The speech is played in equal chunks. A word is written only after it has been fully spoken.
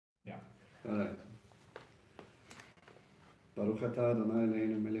All right. Baruch atah Adonai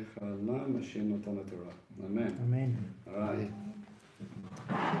Eloheinu melech haolam asher natan haTorah. Amen. Amen. All right.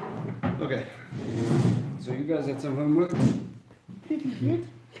 Okay. So you guys had some homework?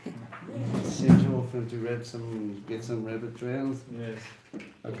 Send you off and to get some rabbit trails. Yes.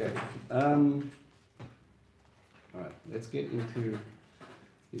 Okay. All right. Let's get into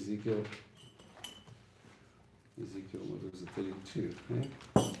Ezekiel. What was it? 32. Eh?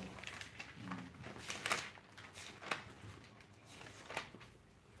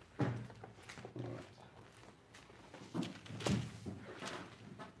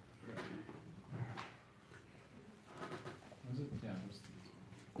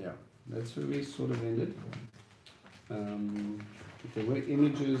 That's where we sort of ended. There were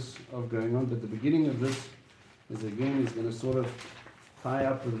images of going on, but the beginning of this is going to sort of tie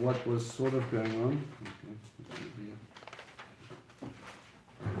up with what was sort of going on. Okay.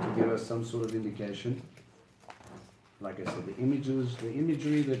 To give us some sort of indication. Like I said, the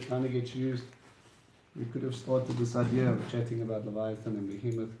imagery that kind of gets used. We could have started this idea of chatting about Leviathan and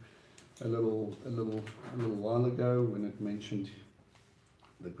Behemoth a little while ago when it mentioned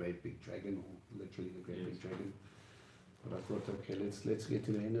the great big dragon, or literally the great big dragon. But I thought, okay, let's get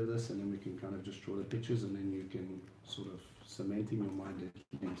to the end of this, and then we can kind of just draw the pictures, and then you can sort of cement in your mind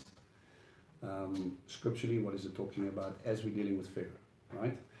the things. Scripturally, what is it talking about as we're dealing with Pharaoh,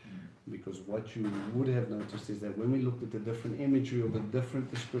 right? Because what you would have noticed is that when we looked at the different imagery or the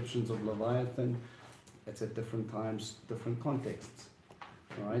different descriptions of Leviathan, it's at different times, different contexts.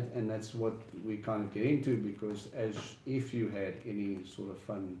 Right, and that's what we kind of get into, because if you had any sort of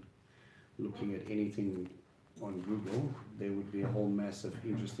fun looking at anything on Google, there would be a whole mass of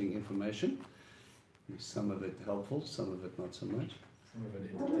interesting information. Some of it helpful, some of it not so much. Some of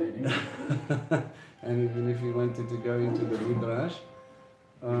it entertaining. And even if you wanted to go into the Midrash,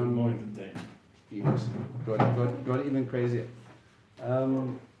 more entertaining. Yes, got even crazier.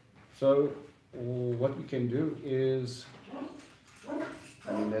 So what we can do is,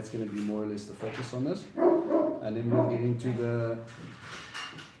 that's going to be more or less the focus on this, and then we'll get into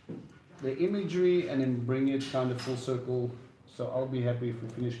the imagery and then bring it kind of full circle. So I'll be happy if we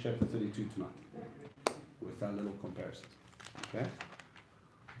finish chapter 32 tonight with our little comparisons. Okay?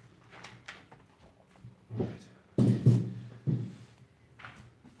 All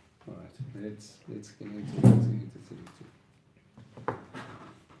right. Let's get into 32.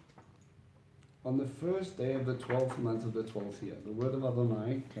 On the first day of the 12th month of the 12th year, the word of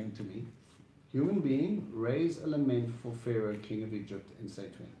Adonai came to me. Human being, raise a lament for Pharaoh, king of Egypt, and say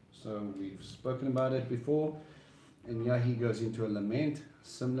to him. So we've spoken about it before, and he goes into a lament,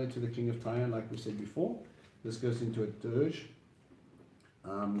 similar to the king of Tyre, like we said before. This goes into a dirge.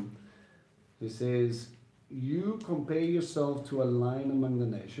 He says, you compare yourself to a lion among the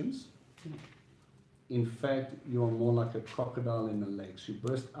nations. In fact, you are more like a crocodile in the lakes. You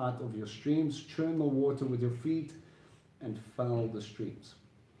burst out of your streams, churn the water with your feet, and foul the streams.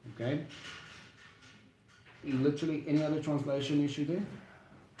 Okay? Literally, any other translation issue there?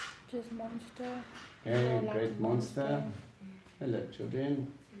 Just monster. Okay, great monster. Hello,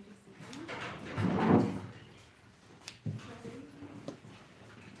 children.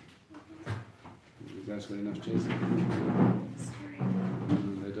 You guys got enough chairs?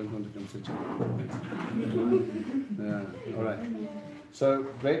 They don't want to come sit you. All right. So,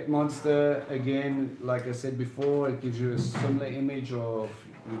 great monster, again, like I said before, it gives you a similar image of,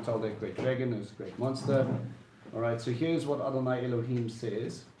 you tell that great dragon is great monster. All right, so here's what Adonai Elohim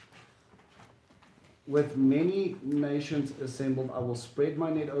says. With many nations assembled, I will spread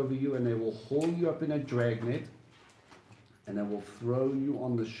my net over you, and they will haul you up in a dragnet, and I will throw you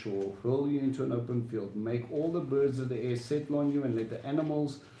on the shore, hurl you into an open field, make all the birds of the air settle on you, and let the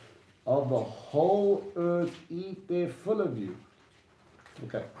animals of the whole earth eat their fill of you.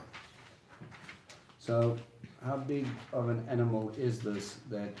 Okay. So, how big of an animal is this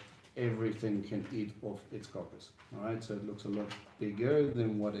that everything can eat off its carcass? All right, so it looks a lot bigger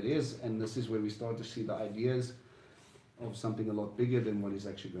than what it is, and this is where we start to see the ideas of something a lot bigger than what is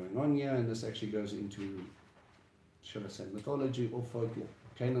actually going on here, and this actually goes into, should I say, mythology or folklore,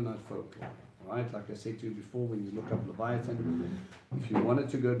 Canaanite folklore. All right, like I said to you before, when you look up Leviathan, if you wanted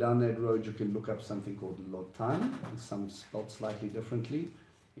to go down that road, you can look up something called Lotan, some spelled slightly differently,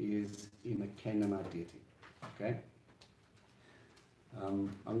 is in a Canaanite deity. Okay? I'm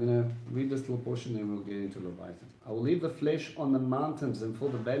going to read this little portion, then we'll get into Leviathan. I will leave the flesh on the mountains and fill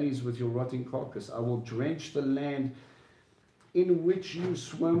the valleys with your rotting carcass. I will drench the land in which you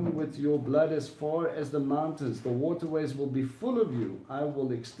swim with your blood as far as the mountains. The waterways will be full of you. I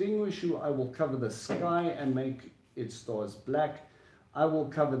will extinguish you. I will cover the sky and make its stars black. I will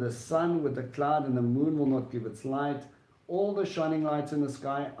cover the sun with a cloud, and the moon will not give its light. All the shining lights in the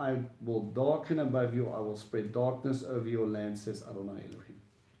sky I will darken above you. I will spread darkness over your land, says Adonai Elohim.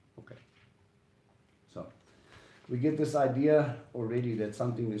 Okay. So, we get this idea already that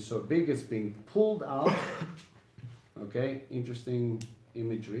something is so big, it's being pulled out. Okay, interesting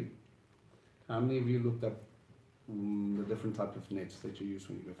imagery. How many of you looked up the different type of nets that you use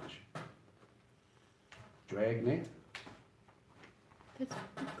when you go fishing? Drag net? That's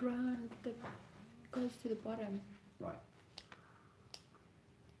the ground that goes to the bottom. Right.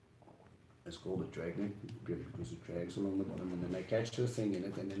 It's called a drag net because it drags along the bottom, and then they catch the thing in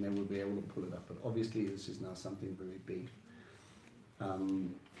it, and then they will be able to pull it up. But obviously this is now something very big.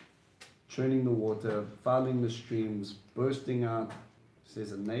 Churning the water, fouling the streams, bursting out.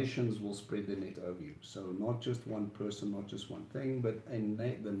 Says the nations will spread the net over you. So not just one person, not just one thing, but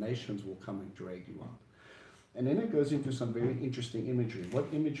the nations will come and drag you out. And then it goes into some very interesting imagery. What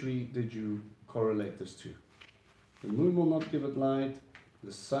imagery did you correlate this to? The moon will not give it light.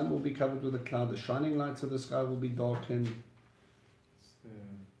 The sun will be covered with a cloud. The shining lights of the sky will be darkened.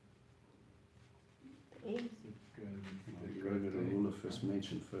 The You wrote it in Rule first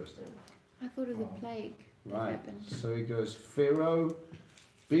mentioned first. I thought it was a plague that Right. happened. So it goes Pharaoh,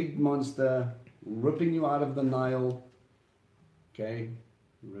 big monster, ripping you out of the Nile. Okay,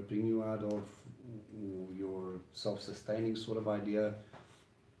 ripping you out of your self-sustaining sort of idea,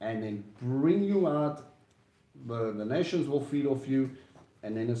 and then bring you out. The nations will feed off you,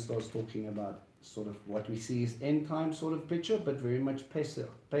 and then it starts talking about sort of what we see is end time sort of picture, but very much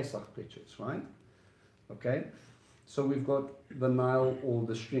Pesach pictures, right? Okay, so we've got the Nile or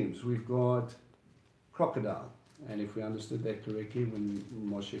the streams. We've got crocodile, and if we understood that correctly, when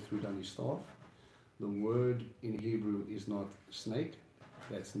Moshe threw down his staff, the word in Hebrew is not snake,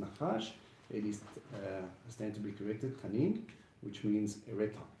 that's nachash. It is, stand to be corrected, tanin, which means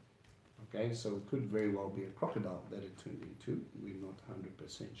eretan. Okay, so it could very well be a crocodile that it turned into. We're not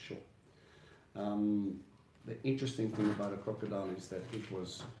 100% sure. The interesting thing about a crocodile is that it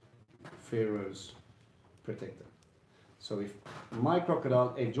was Pharaoh's protector. So if my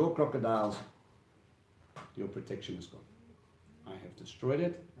crocodile ate your crocodiles, your protection is gone. I have destroyed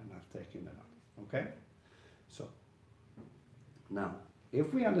it and I've taken it out. Okay? So, now,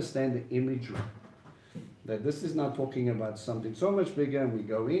 if we understand the imagery, that this is now talking about something so much bigger, and we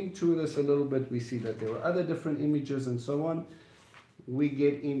go into this a little bit, we see that there are other different images and so on. We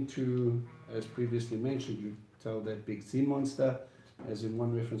get into, as previously mentioned, you tell that big sea monster, as in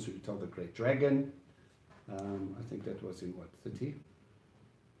one reference, you tell the great dragon. I think that was in what, 30?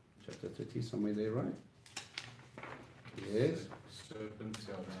 Chapter 30, somewhere there, right? Yes. Serpent,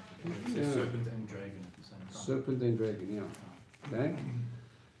 Yeah. serpent and dragon at the same time. Serpent and dragon, yeah. Okay.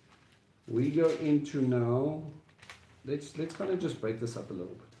 We go into now, let's kind of just break this up a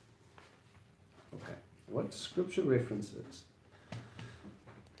little bit. Okay. What scripture references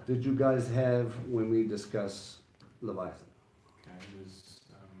did you guys have when we discuss Leviathan? Okay, there's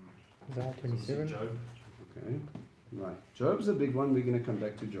Isaiah 27. Job, Okay. Right. Job's a big one. We're going to come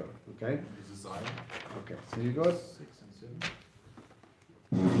back to Job. Okay. there's Isaiah. Okay. So you got. 6 and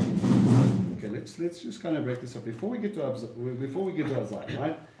 7. Okay. Let's just kind of break this up before we get to Isaiah,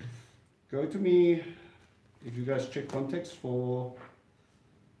 right? Go to me, if you guys check context for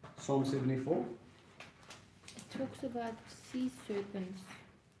Psalm 74. It talks about sea serpents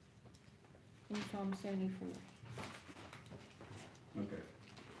in Psalm 74. Okay.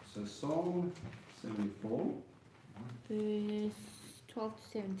 So Psalm 74. Verse 12 to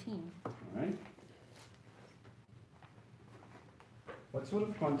 17. All right. What sort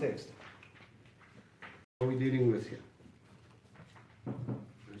of context are we dealing with here?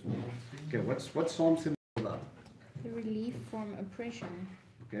 Okay. What's Psalm 74 about? The relief from oppression.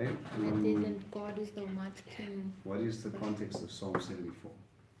 Okay. That isn't God is the Almighty King. What is the context of Psalm 74?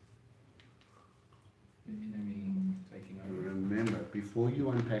 The enemy taking over. Remember, before you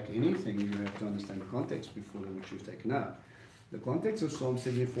unpack anything, you have to understand the context before which you've taken out. The context of Psalm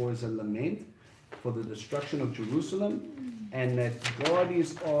 74 is a lament for the destruction of Jerusalem, and that God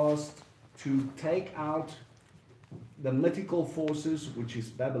is asked to take out the mythical forces, which is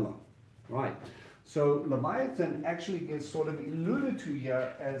Babylon. Right. So Leviathan actually gets sort of alluded to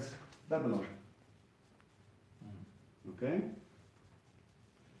here as Babylon. Okay?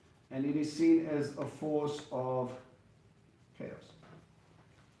 And it is seen as a force of chaos.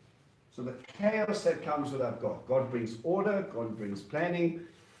 So the chaos that comes without God. God brings order, God brings planning.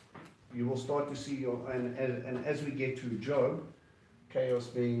 You will start to see, and as we get to Job, chaos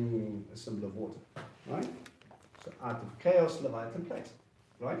being a symbol of water. Right? So out of chaos, Leviathan plays.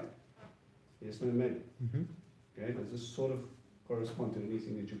 Right? Yes, no, maybe. Mm-hmm. Okay, does this sort of correspond to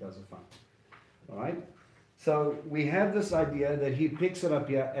anything that you guys have found. All right? So we have this idea that he picks it up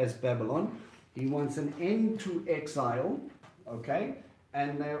here as Babylon. He wants an end to exile, okay?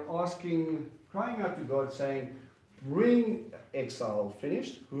 And they're asking, crying out to God, saying, bring exile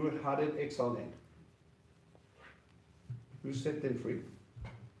finished. How did exile end? Who set them free?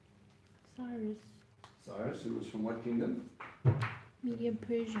 Cyrus, Cyrus, who was from what kingdom? Media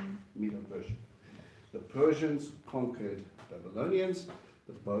Persian. Medo-Persian. The Persians conquered Babylonians.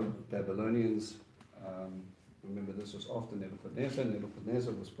 The Babylonians, remember this was after Nebuchadnezzar.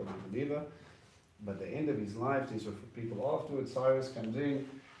 Nebuchadnezzar was probably a believer. But the end of his life, these were for people afterwards. Cyrus comes in,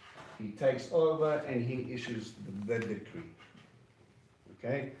 he takes over, and he issues the decree.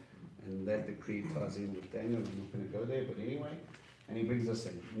 Okay? And that decree ties in with Daniel. We're not going to go there, but anyway. And he brings us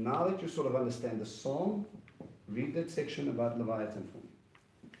in. Now that you sort of understand the psalm, read that section about Leviathan for me.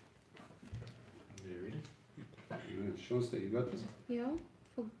 Did you read it? Sure, so you got this? Yeah.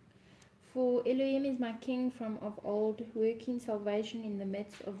 For Elohim is my king from of old, working salvation in the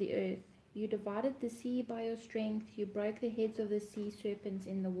midst of the earth. You divided the sea by your strength. You broke the heads of the sea serpents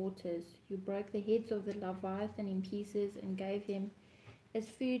in the waters. You broke the heads of the Leviathan in pieces and gave them as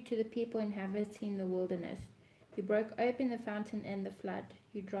food to the people inhabiting the wilderness. You broke open the fountain and the flood.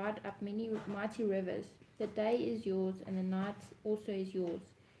 You dried up many mighty rivers. The day is yours, and the night also is yours.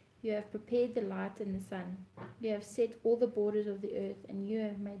 You have prepared the light and the sun. You have set all the borders of the earth, and you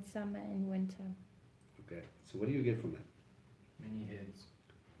have made summer and winter. Okay, so what do you get from that? Many heads.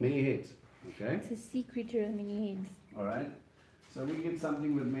 Many heads. Okay, It's a sea creature of many heads. all right. So we get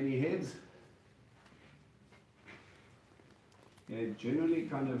something with many heads. Yeah, it generally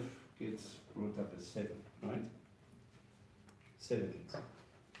kind of gets brought up as 7, right? 7 heads.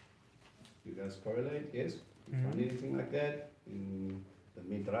 You guys correlate? Yes? You find Mhm. anything like that in the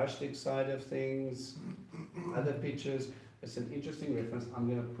midrashic side of things? Other pictures? It's an interesting reference. I'm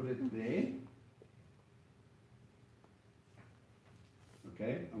going to put it there.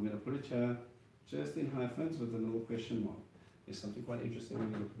 Okay, I'm going to put it here just in hyphens with a little question mark. There's something quite interesting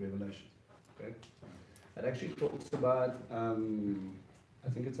when you look at Revelation. Okay, it actually talks about, I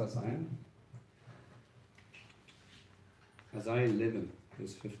think it's Isaiah. Isaiah 11,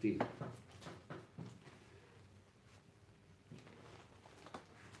 verse 15.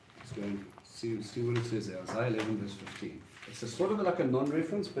 Let's go and see what it says there. Isaiah 11, verse 15. It's a sort of like a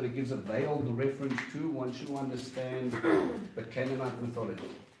non-reference, but it gives a veiled reference to once you understand the Canaanite mythology.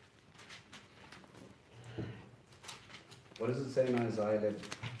 What does it say in Isaiah 11,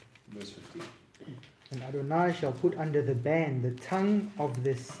 verse 15? And Adonai shall put under the ban the tongue of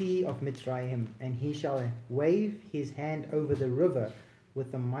the sea of Mitzrayim, and he shall wave his hand over the river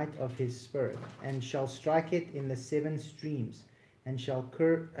with the might of his spirit, and shall strike it in the 7 streams, and shall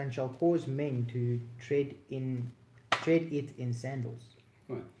cause men to tread it in sandals.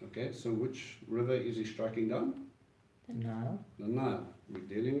 Right, okay, so which river is he striking down? Now, The Nile. We're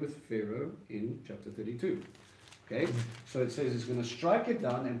dealing with Pharaoh in chapter 32. Okay, so it says he's going to strike it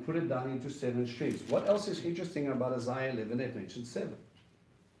down and put it down into 7 streams. What else is interesting about Isaiah 11? It mentions 7.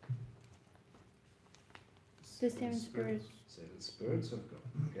 The 7 spirits. 7 spirits of God.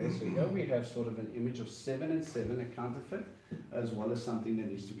 Okay, so here we have sort of an image of 7 and 7, a counterfeit, as well as something that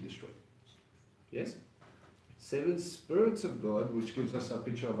needs to be destroyed. Yes? 7 spirits of God, which gives us a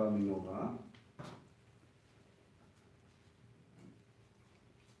picture of our menorah.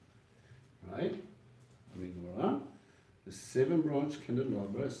 Right? Menorah. The 7-branch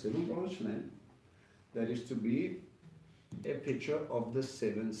candelabra, a 7-branch lamp, that is to be a picture of the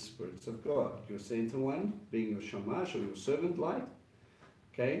 7 spirits of God. Your center one being your shamash or your servant light.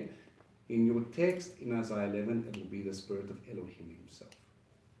 Okay? In your text in Isaiah 11, it will be the spirit of Elohim himself.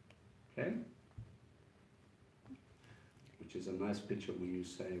 Okay? Which is a nice picture when you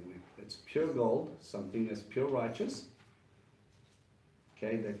say it's pure gold, something that's pure righteous.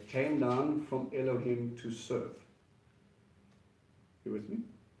 Okay, that came down from Elohim to serve. You with me?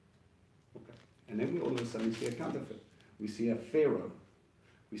 Okay. And then we all of a sudden see a counterfeit. We see a Pharaoh.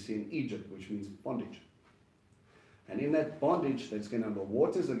 We see an Egypt, which means bondage. And in that bondage, the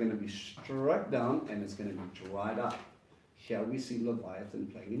waters are going to be struck down and it's going to be dried up. Here we see Leviathan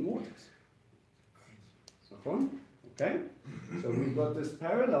playing in waters. So on? Okay? So we've got this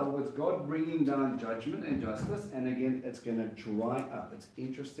parallel with God bringing down judgment and justice, and again, it's going to dry up. It's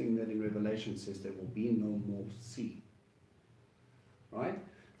interesting that in Revelation it says there will be no more sea. Right?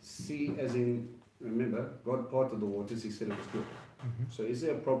 Sea as in, remember, God parted the waters, he said it was good. So is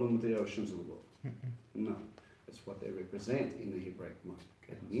there a problem with the oceans of the world? No. It's what they represent in the Hebraic mind.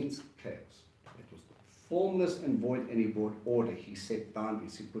 It means chaos. It was formless and void, and he brought order. He set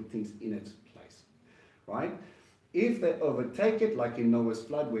boundaries. He put things in its place. Right? If they overtake it, like in Noah's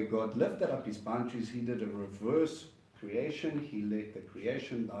flood, where God lifted up his boundaries, he did a reverse creation. He let the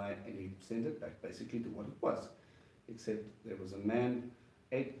creation die and he sent it back basically to what it was. Except there was a man,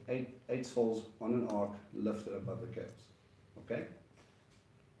 eight souls on an ark lifted above the chaos. Okay?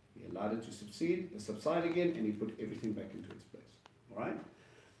 He allowed it to subside again, and he put everything back into its place. Alright?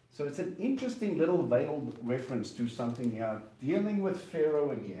 So it's an interesting little veiled reference to something here, dealing with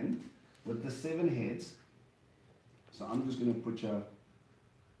Pharaoh again, with the 7 heads. So I'm just going to put you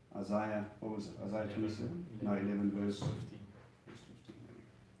Isaiah, what was it? Isaiah 27? No, 11 verse 15.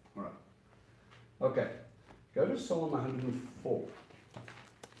 Alright. Okay. Go to Psalm 104.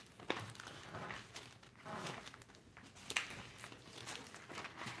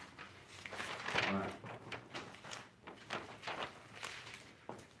 Alright.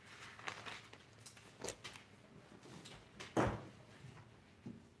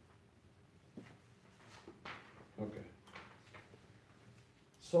 Okay.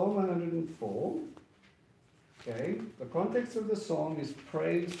 Psalm 104. Okay. The context of the song is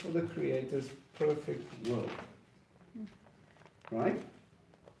praise for the Creator's perfect world. Right?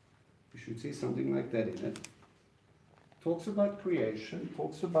 You should see something like that in it. Talks about creation,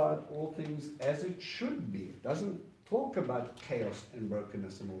 talks about all things as it should be. It doesn't talk about chaos and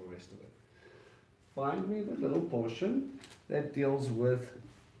brokenness and all the rest of it. Find me the little portion that deals with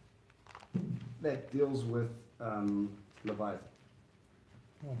Leviathan.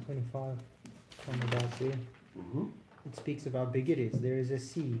 25 from about there. Mm-hmm. It speaks of how big it is. There is a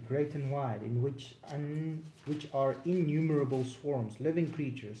sea, great and wide, in which are innumerable swarms, living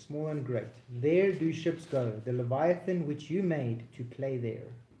creatures, small and great. There do ships go, the Leviathan which you made to play there.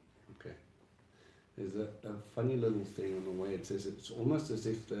 Okay. There's a funny little thing on the way it says it's almost as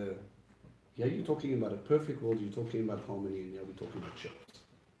if here you're talking about a perfect world, you're talking about harmony, and here we're talking about ships.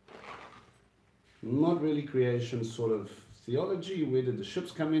 Not really creation sort of theology, where did the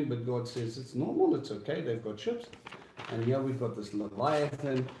ships come in? But God says it's normal, it's okay, they've got ships. And here we've got this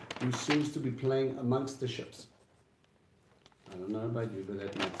Leviathan who seems to be playing amongst the ships. I don't know about you, but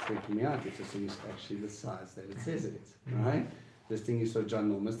that might freak me out if this thing is actually the size that it says it is. Right? This thing is so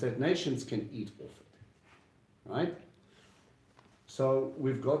ginormous that nations can eat off it. Right? So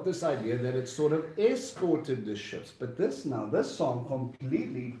we've got this idea that it sort of escorted the ships. But this song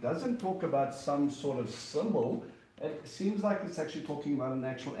completely doesn't talk about some sort of symbol. It seems like it's actually talking about an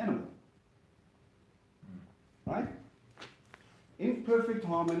actual animal. Right? In perfect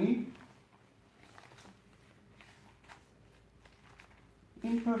harmony.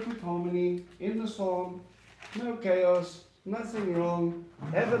 In perfect harmony, in the psalm, no chaos, nothing wrong.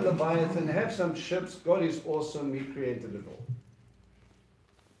 Have a Leviathan, have some ships. God is awesome, he created it all.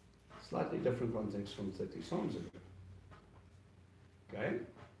 Slightly different context from 30 Psalms ago. Okay?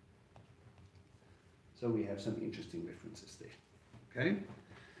 So we have some interesting references there. Okay?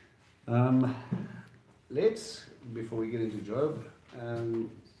 Let's, before we get into Job,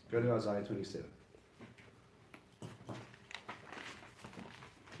 go to Isaiah 27.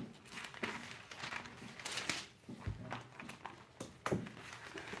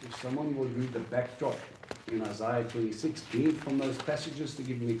 If someone will read the backdrop in Isaiah 26, read from those passages to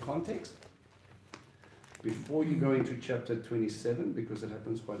give me context before you go into chapter 27, because it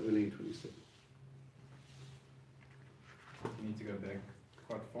happens quite early in 27. You need to go back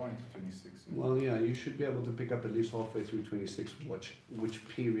quite far into 26. Well, yeah, you should be able to pick up at least halfway through 26 which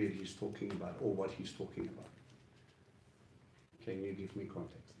period he's talking about or what he's talking about. Can you give me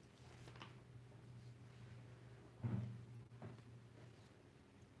context?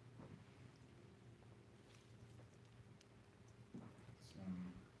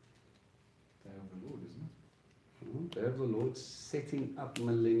 It's Day of the Lord, isn't it? Day of the Lord setting up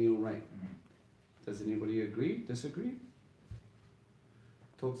millennial reign. Mm. Does anybody agree? Disagree?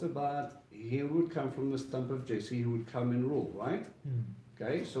 Talks about he would come from the stump of Jesse, who would come and rule, right?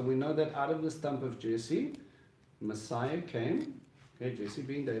 Okay, so we know that out of the stump of Jesse, Messiah came. Okay, Jesse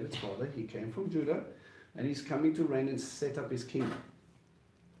being David's father, he came from Judah, and he's coming to reign and set up his kingdom.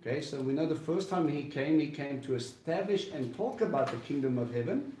 Okay, so we know the first time he came to establish and talk about the kingdom of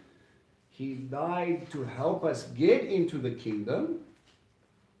heaven. He died to help us get into the kingdom.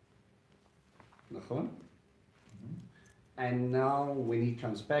 Nachon? And now when he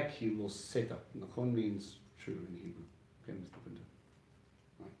comes back, he will set up. Nachon means true in Hebrew. Okay, Mr. Pinto.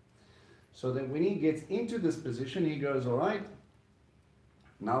 Right. So that when he gets into this position, he goes, all right,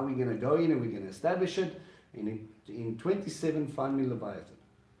 now we're going to go in and we're going to establish it. And in 27, find me Leviathan.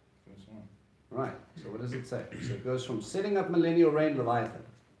 First one. Right, so what does it say? So it goes from setting up millennial reign, Leviathan.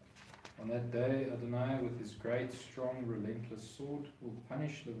 On that day, Adonai, with his great, strong, relentless sword, will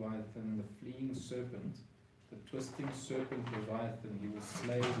punish Leviathan, the fleeing serpent, The twisting serpent Leviathan, he will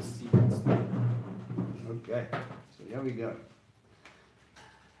slay the sea monster. Okay, so here we go.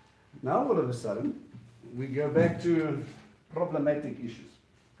 Now all of a sudden, we go back to problematic issues.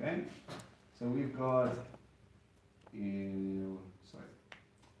 Okay? So we've got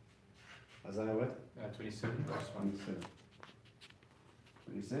Isaiah what? 27 verse 1.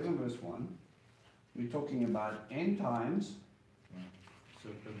 27 verse 1. We're talking about end times,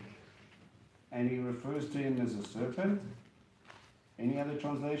 Serpent. and he refers to him as a serpent. Any other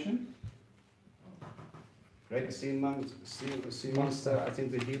translation? Great sea monster. I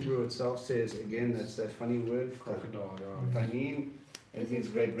think the Hebrew itself says, again, that's that funny word, Crocodile. tanim. It means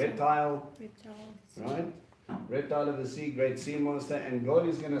great reptile, Reptile. right? Reptile of the sea, great sea monster, and God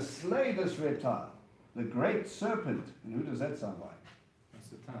is going to slay this reptile, the great serpent. And who does that sound like? That's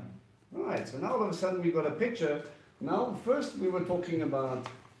the tongue. Right, so now all of a sudden we've got a picture. Now, first we were talking about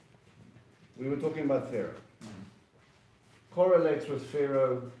Pharaoh. Correlates with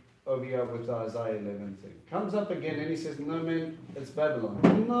Pharaoh over here with the Isaiah 11 thing. Comes up again and he says, no man, it's Babylon.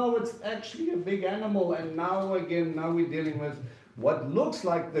 No, it's actually a big animal. And now we're dealing with what looks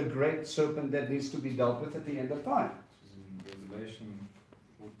like the great serpent that needs to be dealt with at the end of time. This is in Revelation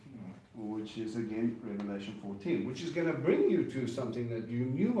 14. Which is again Revelation 14, which is going to bring you to something that you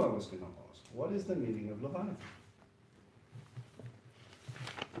knew I was going to ask. What is the meaning of Leviathan?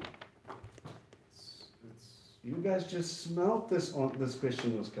 You guys just smelt this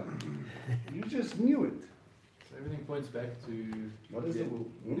question was coming. You just knew it. So everything points back to What is the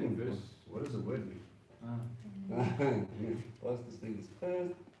verse. what does the word mean? What's this thing?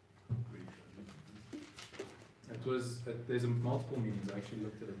 It was. There's multiple meanings. I actually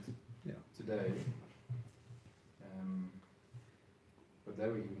looked at it today, but they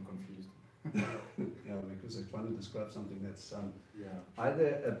were even confused. Yeah, because they're trying to describe something that's Yeah.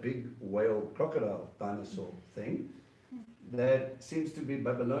 either a big whale, crocodile, dinosaur thing that seems to be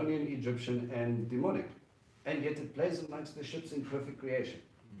Babylonian, Egyptian, and demonic, and yet it plays amongst the ships in perfect creation.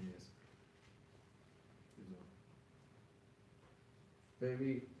 Yes.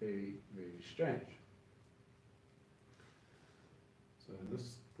 Very, very, very strange. So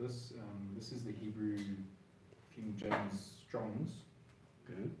this is the Hebrew King James Strong's.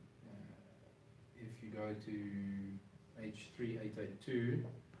 Okay. If you go to H3882, it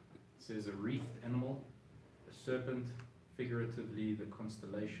says a wreathed animal, a serpent, figuratively the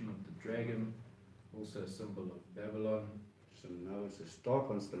constellation of the dragon, also a symbol of Babylon. So now it's a star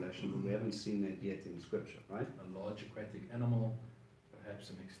constellation, but we haven't seen that yet in Scripture, right? A large aquatic animal, perhaps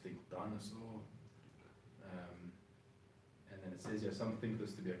an extinct dinosaur. And then it says, some think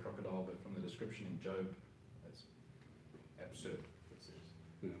this to be a crocodile, but from the description in Job, that's absurd, it says.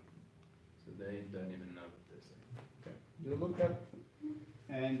 Yeah. So they don't even know what they're saying. Okay. You'll look up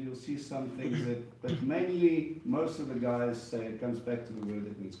and you'll see some things but mainly most of the guys say it comes back to the word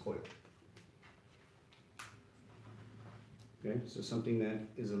that means coil. Okay, so something that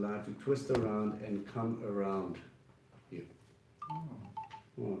is allowed to twist around and come around you. Oh.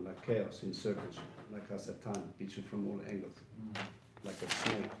 Oh, like chaos in circles, like a Satan, beats you from all angles, like a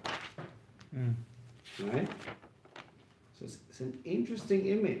snake. Right? So it's an interesting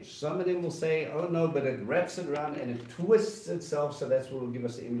image. Some of them will say, oh no, but it wraps it around and it twists itself, so that's what will give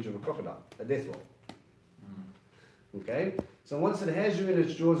us the image of a crocodile, a death roll. Okay? So once it has you in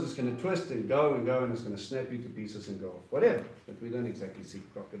its jaws, it's going to twist and go, and it's going to snap you to pieces and go off. Whatever. But we don't exactly see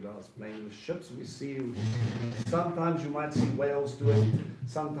crocodiles playing with ships. We see, sometimes you might see whales do it.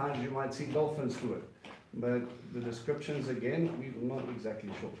 Sometimes you might see dolphins do it. But the descriptions, again, we're not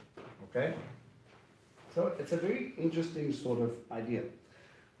exactly sure. Okay? So it's a very interesting sort of idea.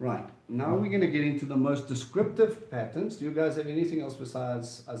 Right. Now we're going to get into the most descriptive patterns. Do you guys have anything else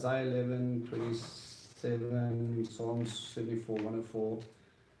besides Isaiah 11, 27, Psalms 74, 104?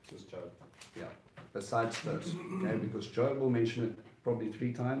 Just Job. Yeah. Besides those. Okay? Because Job will mention it probably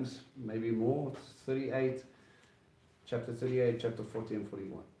 3 times, maybe more. 38, chapter 38, chapter 40 and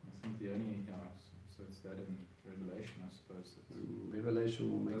 41. I think the only, so it's that in Revelation, I suppose.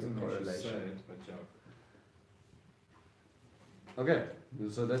 Revelation will make Doesn't a actually say correlation. it, but Job. Okay,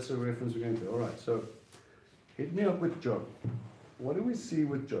 so that's the reference we're going to. All right, so hit me up with Job. What do we see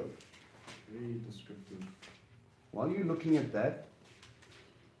with Job? Very descriptive. While you're looking at that,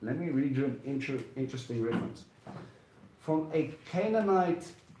 let me read you an interesting reference. From a Canaanite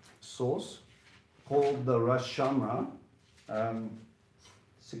source called the Rosh Shamra,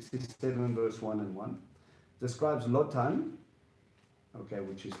 67 verse 1 and 1, describes Lotan, okay,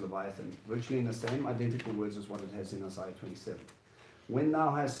 which is Leviathan, virtually in the same identical words as what it has in Isaiah 27. When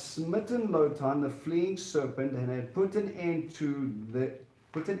thou hast smitten Lotan, the fleeing serpent, and had put an end to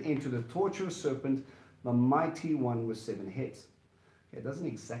the torturous serpent, the mighty one with 7 heads. It doesn't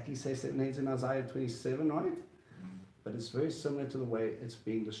exactly say 7 heads in Isaiah 27, right? But it's very similar to the way it's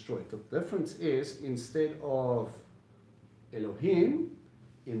being destroyed. The difference is, instead of Elohim,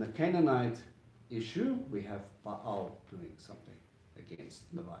 in the Canaanite issue, we have Baal doing something against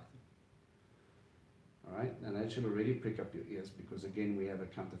Leviathan. Alright, and that should already prick up your ears, because again we have a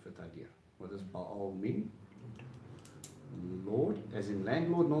counterfeit idea. What does Baal mean? Lord, as in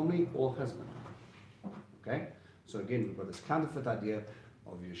landlord normally, or husband. Okay, so again we've got this counterfeit idea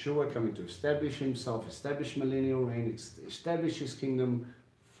of Yeshua coming to establish himself, establish millennial reign, establish his kingdom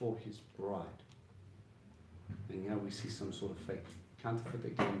for his bride. And here we see some sort of fake counterfeit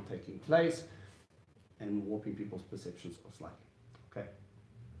again taking place and warping people's perceptions of slightly. Okay.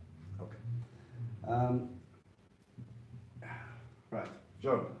 Okay. Right.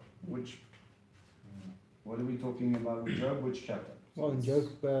 Job. What are we talking about with Job? Which chapter? Well, in Job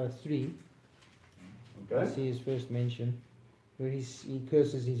 3, I Okay. see his first mention, where he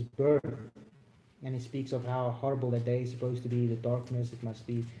curses his birth, and he speaks of how horrible that day is supposed to be, the darkness, it must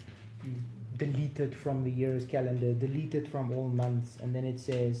be deleted from the year's calendar, deleted from all months, and then it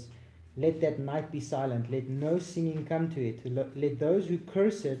says, let that night be silent, let no singing come to it, let those who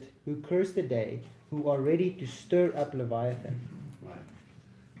curse it, who curse the day, who are ready to stir up Leviathan. Right.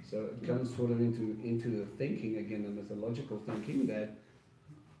 So it comes sort of into the thinking again, the mythological thinking that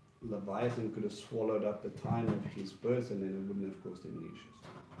Leviathan could have swallowed up the time of his birth and then it wouldn't have caused any issues.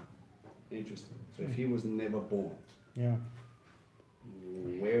 Interesting. So if he was never born, Yeah.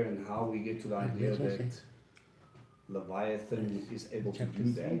 where and how we get to the idea That's that Leviathan is able to Chapter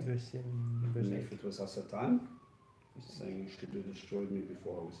do 3, that, verse 7, verse and 8. if it was Hasatan, he's saying you should have destroyed me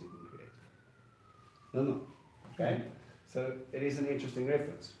before I was even created. No. Okay? So it is an interesting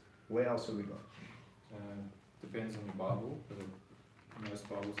reference. Where else have we got? Depends on the Bible, but most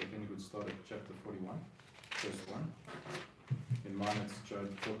Bibles I think would start at chapter 41, verse 1. In mine it's Job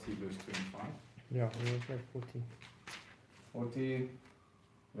 40, verse 25. Yeah, it was like 40. 40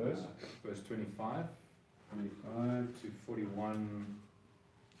 verse? Verse 25 25. to 41,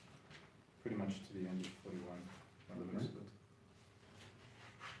 pretty much to the end of 41, by the looks of it.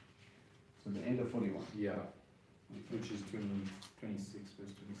 So the end of 41. Yeah, which is 26,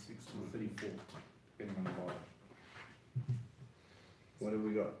 verse 26 or 34, depending on the Bible. What have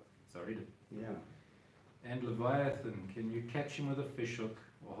we got? So I read it. Yeah. And Leviathan, can you catch him with a fishhook,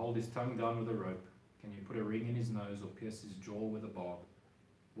 or hold his tongue down with a rope? Can you put a ring in his nose, or pierce his jaw with a barb?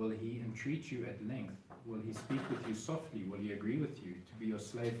 Will he entreat you at length? Will he speak with you softly? Will he agree with you to be your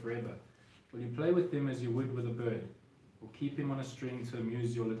slave forever? Will you play with him as you would with a bird, or keep him on a string to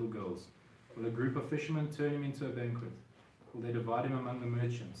amuse your little girls? Will a group of fishermen turn him into a banquet? Will they divide him among the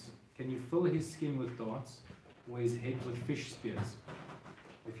merchants? Can you fill his skin with darts, or his head with fish spears?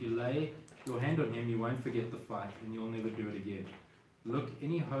 If you lay your hand on him, you won't forget the fight, and you'll never do it again. Look,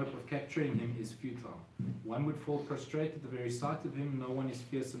 any hope of capturing him is futile. One would fall prostrate at the very sight of him. No one is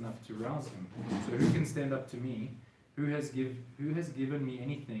fierce enough to rouse him. So who can stand up to me? Who has given me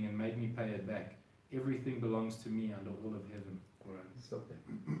anything and made me pay it back? Everything belongs to me under all of heaven. All right, stop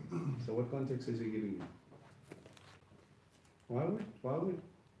there. So what context is he giving you? Why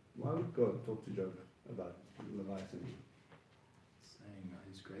would God talk to Job about Leviathan? Saying that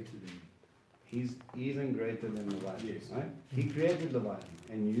he's greater than me. He's even greater than Leviathan, Yes. right? He created Leviathan,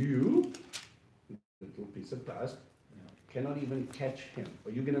 and you, little piece of dust, Yeah. cannot even catch him.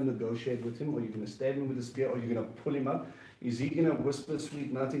 Are you going to negotiate with him? Or are you going to stab him with a spear? Or are you going to pull him up? Is he going to whisper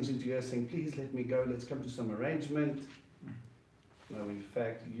sweet nothings into your ear saying, please let me go, let's come to some arrangement? No, in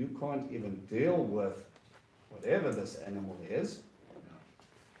fact, you can't even deal with whatever this animal is.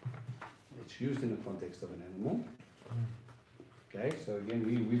 It's used in the context of an animal. Okay, so again,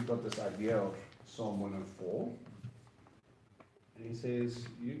 we've got this idea of Psalm 104. And he says,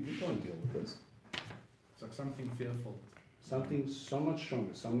 you can't deal with this. It's like something fearful. Something so much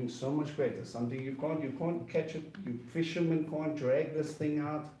stronger, something so much greater, something you can't catch it, you fishermen can't drag this thing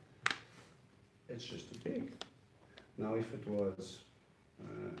out. It's just too big. Now if it was,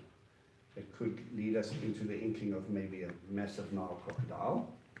 it could lead us into the inkling of maybe a massive Nile crocodile.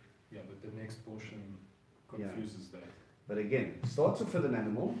 Yeah, but the next portion confuses that. But again, starts off with an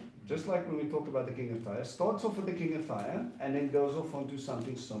animal, just like when we talk about the King of Tyre, starts off with the King of Tyre and then goes off onto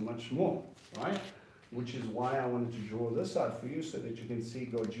something so much more, right? Which is why I wanted to draw this out for you so that you can see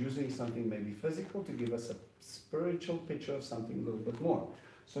God's using something maybe physical to give us a spiritual picture of something a little bit more.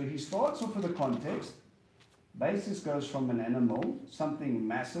 So he starts off with a context. Basis goes from an animal, something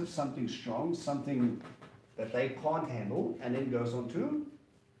massive, something strong, something that they can't handle, and then goes on to,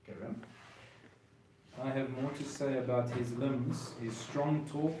 carry on. I have more to say about his limbs, his strong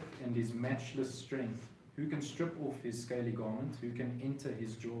talk, and his matchless strength. Who can strip off his scaly garment? Who can enter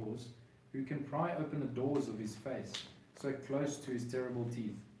his jaws? Who can pry open the doors of his face, so close to his terrible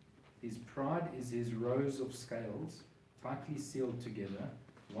teeth? His pride is his rows of scales, tightly sealed together.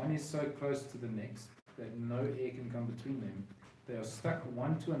 One is so close to the next that no air can come between them. They are stuck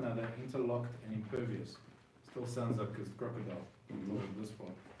one to another, interlocked and impervious. Still sounds like a crocodile. This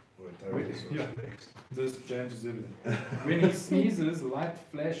part. Or a dinosaur. Yeah. This changes everything. When he sneezes, light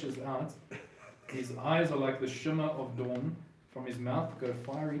flashes out. His eyes are like the shimmer of dawn. From his mouth go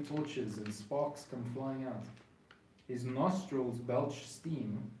fiery torches and sparks come flying out. His nostrils belch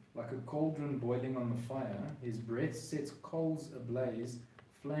steam like a cauldron boiling on the fire. His breath sets coals ablaze.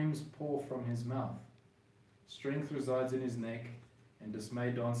 Flames pour from his mouth. Strength resides in his neck, and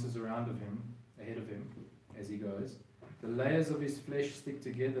dismay dances ahead of him, as he goes. The layers of his flesh stick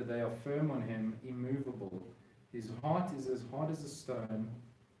together, they are firm on him, immovable. His heart is as hard as a stone,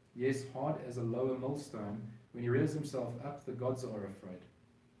 yes, hard as a lower millstone. When he rears himself up, the gods are afraid,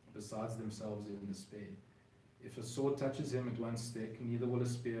 besides themselves in despair. If a sword touches him, it won't stick, neither will a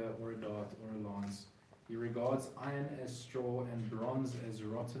spear or a dart or a lance. He regards iron as straw and bronze as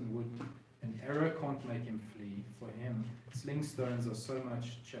rotten wood. An arrow can't make him flee. For him, sling stones are so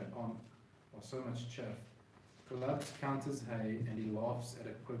much chaff. Clubs count as hay, and he laughs at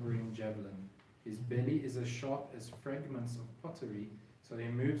a quivering javelin. His belly is as sharp as fragments of pottery, so he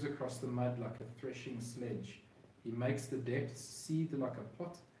moves across the mud like a threshing sledge. He makes the depths seethe like a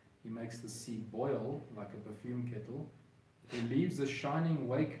pot. He makes the sea boil like a perfume kettle. He leaves a shining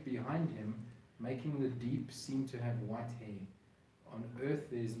wake behind him, making the deep seem to have white hair. On earth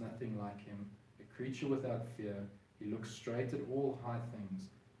there is nothing like him, a creature without fear. He looks straight at all high things.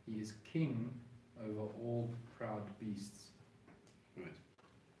 He is king over all proud beasts. Right.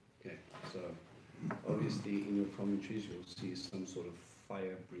 Okay. So obviously in your commentaries you'll see some sort of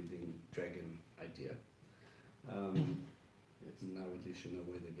fire-breathing dragon idea. Now at least you know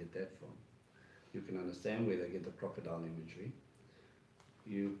where they get that from. You can understand where they get the crocodile imagery.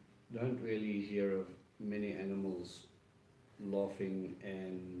 You don't really hear of many animals laughing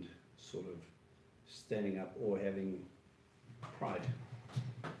and sort of standing up or having pride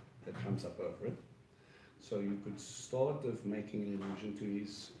that comes up over it. So you could start of making an allusion to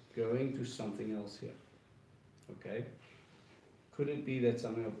his going to something else here. Okay? Could it be that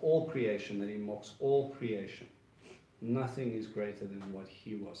something of all creation, that he mocks all creation? Nothing is greater than what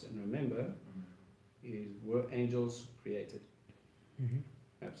he was. And remember, were angels created? Mm-hmm.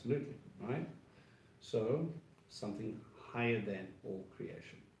 Absolutely, right? So, something higher than all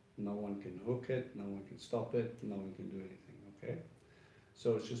creation. No one can hook it, no one can stop it, no one can do anything, okay?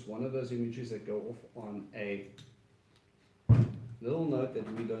 So it's just one of those images that go off on a little note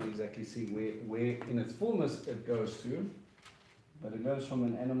that we don't exactly see where in its fullness it goes to, but it goes from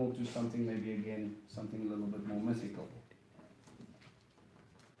an animal to something, maybe again, something a little bit more mythical.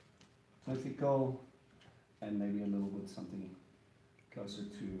 Mythical, and maybe a little bit something closer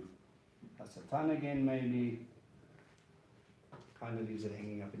to a Satan again, maybe. Kind of leaves it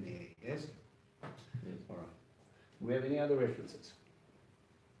hanging up in the air, yes? Yes. All right. Do we have any other references?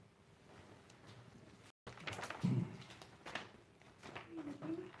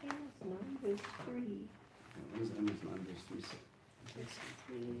 Amos 9 verse 3. What is Amos 9 verse 3 say? It says,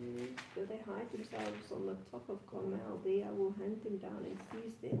 though they hide themselves on the top of Carmel, there I will hunt them down and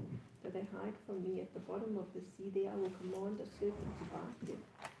seize them. Though they hide from me at the bottom of the sea, there I will command a serpent to bite them.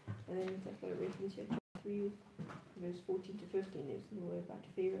 And then I've got a reference here, 3 verse 14 to 15, is the word about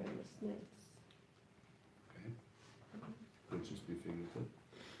Pharaoh and the snakes. Okay. Could just be figurative.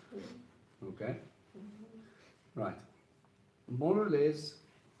 Yeah. Okay. Right. More or less,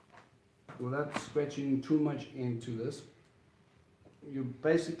 without scratching too much into this, you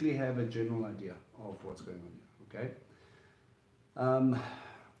basically have a general idea of what's going on here, okay?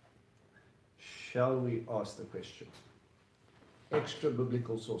 Shall we ask the question? Extra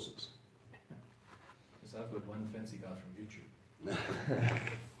biblical sources. Because I've got one fancy guy from YouTube.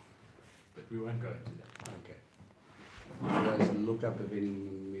 But we won't go into that. Okay. You guys look up if any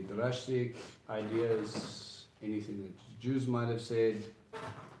midrashic ideas, anything that Jews might have said,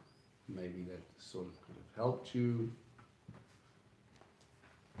 maybe that sort of could have helped you.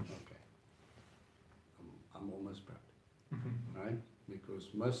 Okay. I'm almost proud, right?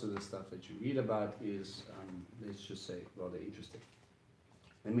 Because most of the stuff that you read about is, let's just say, rather interesting.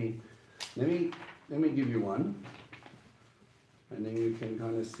 Let me give you one, and then you can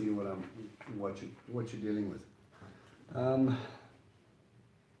kind of see what you're dealing with.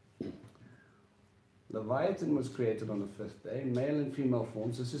 Leviathan was created on the fifth day, male and female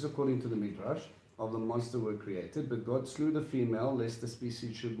forms. This is according to the Midrash. Of the monster were created, but God slew the female lest the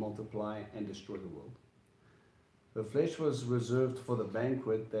species should multiply and destroy the world. Her flesh was reserved for the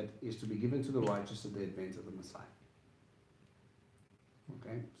banquet that is to be given to the righteous at the advent of the Messiah.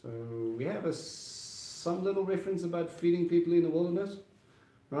 Okay, so we have some little reference about feeding people in the wilderness,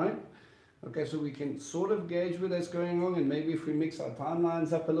 right? Okay, so we can sort of gauge where that's going on, and maybe if we mix our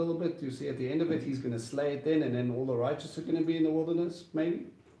timelines up a little bit, you see at the end of it, he's going to slay it then, and then all the righteous are going to be in the wilderness, maybe.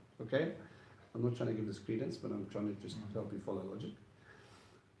 Okay? I'm not trying to give this credence, but I'm trying to just help you follow logic.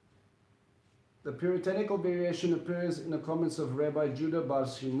 The puritanical variation appears in the comments of Rabbi Judah Bar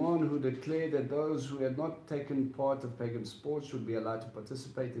Shimon, who declared that those who had not taken part of pagan sports should be allowed to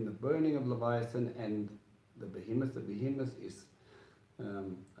participate in the burning of Leviathan and the behemoth. The behemoth is,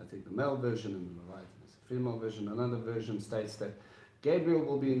 I think, the male version, and the Leviathan is the female version. Another version states that Gabriel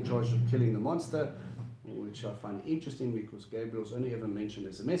will be in charge of killing the monster, which I find interesting because Gabriel's only ever mentioned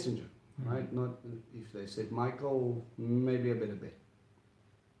as a messenger, right? Not if they said Michael, maybe a better bet.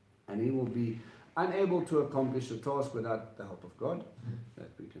 And he will be unable to accomplish the task without the help of God, that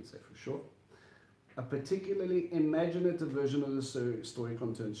we can say for sure. A particularly imaginative version of the story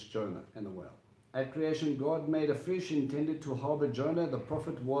concerns Jonah and the whale. At creation, God made a fish intended to harbor Jonah. The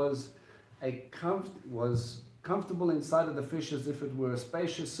prophet was comfortable inside of the fish as if it were a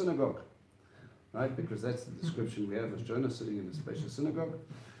spacious synagogue, right? Because that's the description we have of Jonah sitting in a spacious synagogue.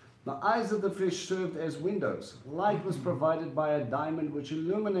 The eyes of the fish served as windows. Light was provided by a diamond which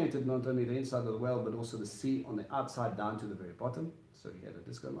illuminated not only the inside of the whale but also the sea on the outside down to the very bottom. So he had a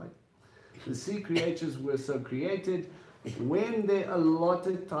disco light. The sea creatures were so created. When their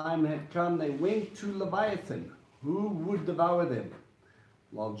allotted time had come, they went to Leviathan, who would devour them.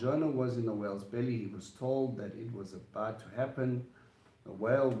 While Jonah was in the whale's belly, he was told that it was about to happen. The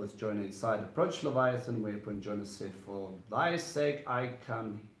whale with Jonah inside approached Leviathan, whereupon Jonah said, "For thy sake I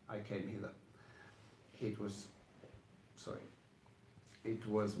came hither. It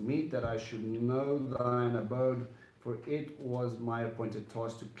was meet that I should know thine abode, for it was my appointed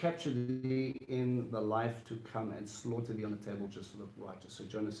task to capture thee in the life to come and slaughter thee on the table just for the righteous." So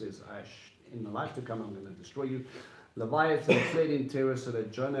Jonah says, in the life to come I'm going to destroy you. Leviathan fled in terror so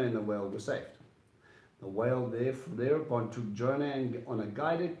that Jonah and the whale were saved. The whale thereupon took Jonah on a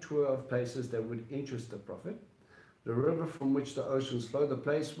guided tour of places that would interest the prophet. The river from which the oceans flow, the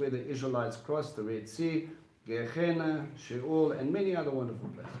place where the Israelites crossed the Red Sea, Gehenna, Sheol, and many other wonderful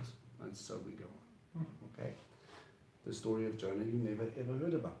places. And so we go on. Okay? The story of Jonah you never ever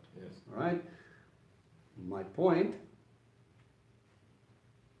heard about. Yes. All right? My point,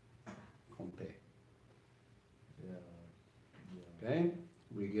 compare. Okay?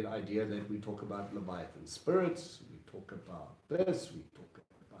 We get idea that we talk about Leviathan spirits, we talk about this, we talk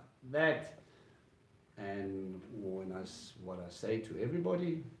about that. And what I say to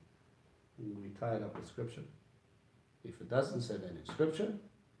everybody, we tie it up with scripture. If it doesn't say that in scripture,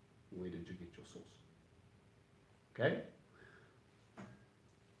 where did you get your source? Okay?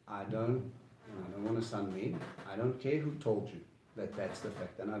 I don't want to sound mean. I don't care who told you that that's the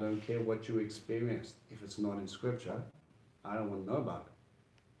fact, and I don't care what you experienced. If it's not in scripture, I don't want to know about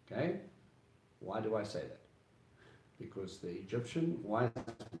it. Okay? Why do I say that? Because the Egyptian wise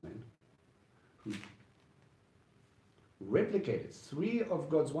men who replicated 3 of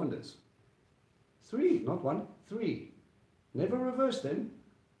God's wonders. 3, not 1, 3. Never reversed them,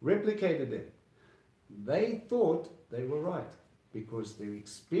 replicated them. They thought they were right because their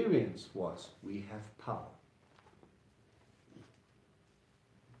experience was, we have power.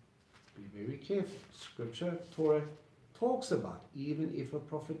 Be very careful. Scripture, Torah, talks about even if a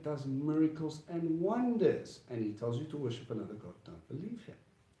prophet does miracles and wonders and he tells you to worship another God, don't believe him.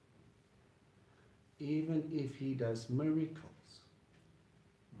 Even if he does miracles,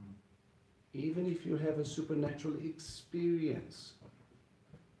 even if you have a supernatural experience,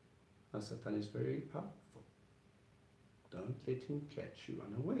 Satan is very powerful. Don't let him catch you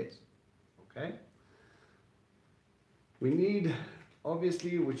unawares. Okay? We need,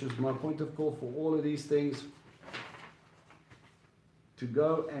 obviously, which is my point of call for all of these things, to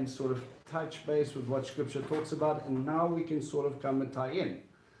go and sort of touch base with what Scripture talks about, and now we can sort of come and tie in.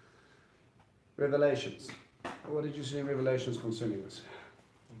 Revelations. What did you say in Revelations concerning this?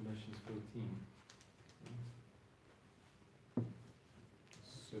 Revelations 14.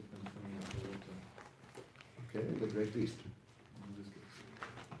 Serpent coming out of the water. Okay, the Great Beast.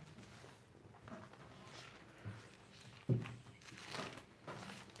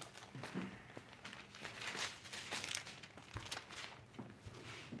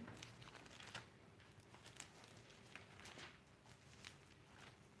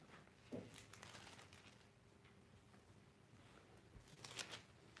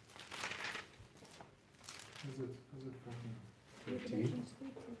 Is it 14? 13. Revelations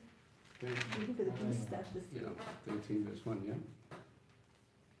 13. Look at the beast at the sea. Yeah, 13 verse 1, yeah?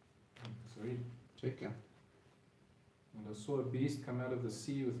 Sorry. Check, yeah. And I saw a beast come out of the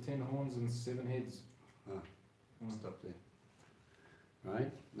sea with 10 horns and 7 heads. Ah, Mm. stop there.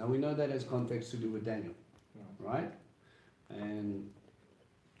 Right? Now we know that has context to do with Daniel, Yeah. right? And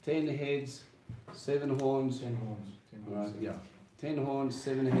 10 heads, 7 horns, 10 horns. 10 horns. right? 7 Yeah. heads. 10 horns,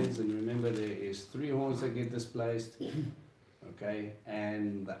 7 heads, and remember there is 3 horns that get displaced, okay?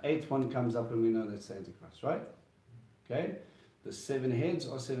 And the 8th one comes up and we know that's the Antichrist, right? Okay? The 7 heads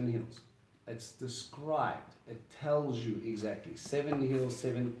are 7 hills. It's described, it tells you exactly. 7 hills,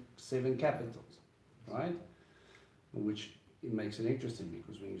 7 capitals, right? Which it makes it interesting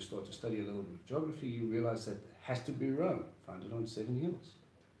because when you start to study a little bit of geography, you realize that it has to be Rome, founded on 7 hills.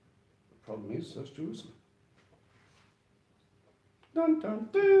 The problem is, so is Jerusalem. Dun, dun,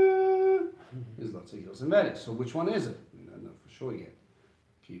 dun. There's lots of hills and valleys. So which one is it? We don't know for sure yet.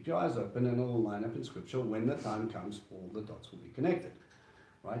 Keep your eyes open and it will line up in scripture. When the time comes, all the dots will be connected.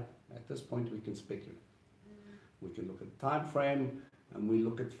 Right? At this point, we can speculate. We can look at the time frame and we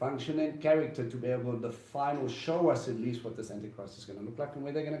look at function and character to be able to define or show us at least what this Antichrist is going to look like and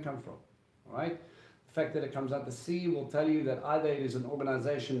where they're going to come from. All right? The fact that it comes out the sea will tell you that either it is an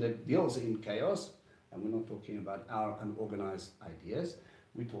organization that deals in chaos, and we're not talking about our unorganized ideas,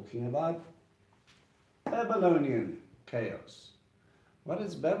 we're talking about Babylonian chaos. What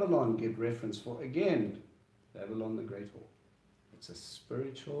does Babylon get reference for? Again, Babylon the Great Whore. It's a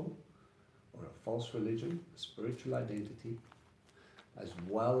spiritual or a false religion, a spiritual identity, as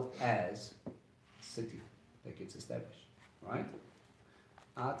well as city that gets established, right?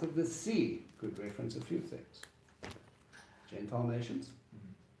 Out of the sea could reference a few things. Gentile nations,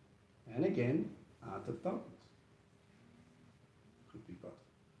 and again, out of darkness. Could be both.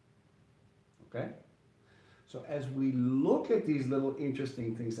 Okay? So as we look at these little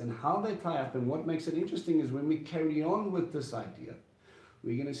interesting things and how they tie up, and what makes it interesting is when we carry on with this idea,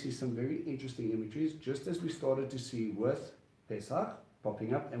 we're going to see some very interesting imageries, just as we started to see with Pesach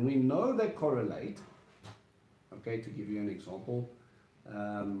popping up, and we know they correlate. Okay, to give you an example,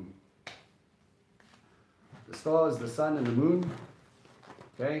 the stars, the sun, and the moon.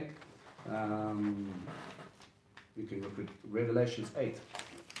 Okay, you can look at Revelations 8.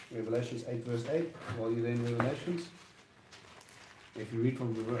 Revelations 8 verse 8, while you're there in Revelations. If you read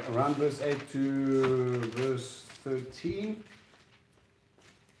from around verse 8 to verse 13,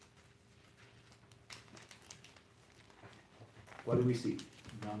 what do we see?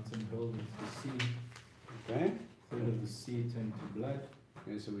 Mountain hurled into the sea. Okay, Third of the sea turned to blood.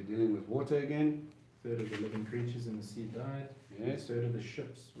 okay, so we're dealing with water again. Third of the living creatures in the sea died. Yes, Third of the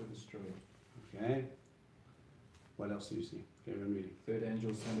ships were destroyed. okay. What else do you see? Okay, I'm reading. Third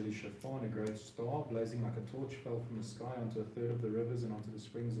angel sounded his shofar, and a great star, blazing like a torch, fell from the sky onto a third of the rivers and onto the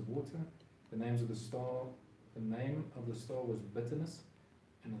springs of water. The name of the star was bitterness,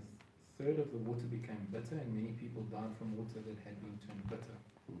 and a third of the water became bitter, and many people died from water that had been turned bitter.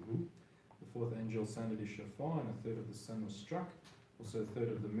 Mm-hmm. The fourth angel sounded his shofar, and a third of the sun was struck, also a third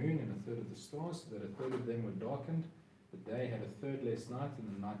of the moon, and a third of the stars, so that a third of them were darkened. The day had a third less night, and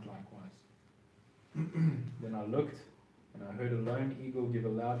the night likewise. Then I looked, and I heard a lone eagle give a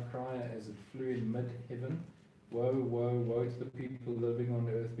loud cry as it flew in mid-heaven. Woe, woe, woe to the people living on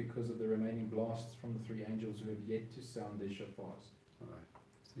earth because of the remaining blasts from the 3 angels who have yet to sound their shofars. Alright.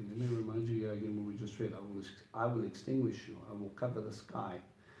 See, let me remind you here again what we just read. I will extinguish you. I will cover the sky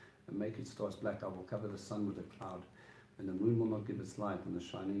and make its stars black. I will cover the sun with a cloud, and the moon will not give its light, and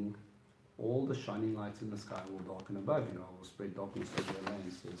all the shining lights in the sky will darken above you. I will spread darkness over the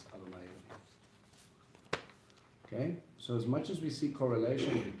land, says Adonai. Okay, so as much as we see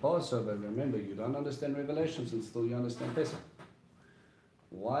correlation with Passover, remember, you don't understand Revelations until you understand Pesach.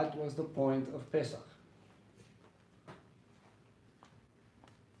 What was the point of Pesach?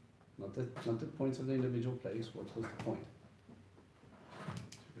 Not the points of the individual place. What was the point?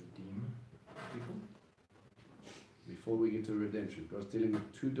 To redeem people. Before we get to redemption, God's dealing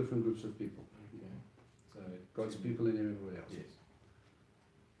with 2 different groups of people. Okay. So God's people and everybody else. yes.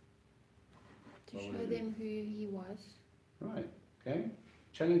 To What show would it them who he was. Right. Okay.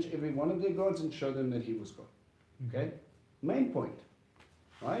 Challenge every one of their gods and show them that He was God. Okay. Main point.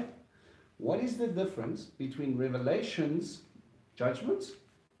 Right. What is the difference between Revelation's judgments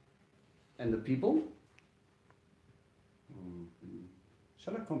and the people?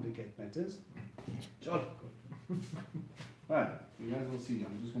 Shall I complicate matters? John. Right. You guys will see.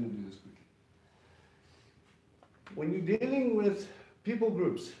 I'm just going to do this quickly. When you're dealing with people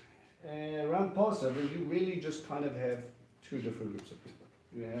groups, around Passover, you really just kind of have 2 different groups of people.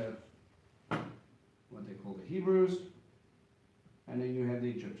 You have what they call the Hebrews, and then you have the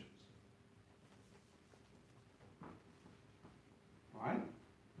Egyptians. Right?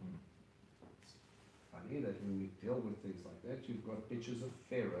 It's funny that when we deal with things like that, you've got pictures of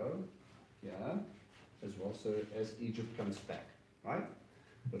Pharaoh here as well, so as Egypt comes back, right?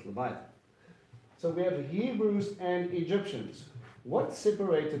 With Leviathan. So we have Hebrews and Egyptians. What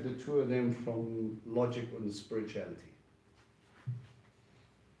separated the two of them from logic and spirituality?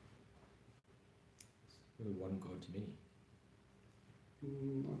 One God to many.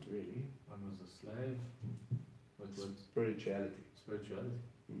 Not really. One was a slave. What was Spirituality. spirituality?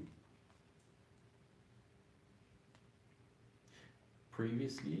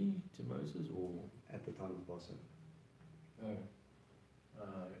 Previously to Moses, or At the time of Passover. Oh.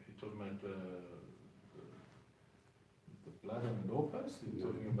 You're talking about the blood on the doorpost? You're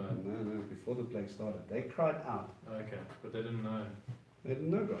talking about... No, before the plague started. They cried out. Okay, but they didn't know. They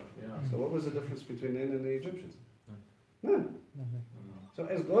didn't know God. Yeah. So what was the difference between them and the Egyptians? No. None. So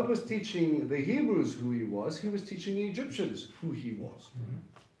as God was teaching the Hebrews who he was teaching the Egyptians who he was.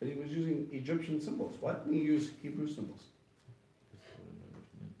 But he was using Egyptian symbols. Why didn't he use Hebrew symbols?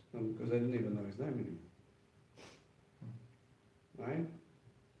 Because they didn't even know his name anymore. Right?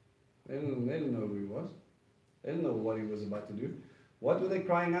 They didn't know who he was. They didn't know what he was about to do. What were they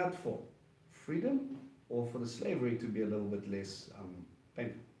crying out for? Freedom, or for the slavery to be a little bit less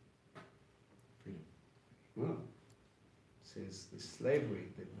painful? Freedom. Well, it says the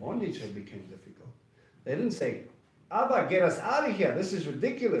slavery, the bondage had become difficult. They didn't say, Abba, get us out of here. This is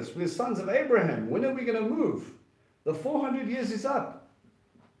ridiculous. We're sons of Abraham. When are we going to move? The 400 years is up.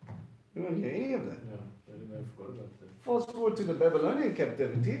 You won't hear any of that. Yeah, they forgot about that. Fast forward to the Babylonian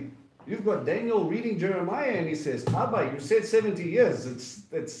captivity. You've got Daniel reading Jeremiah and he says, Abba, you said 70 years.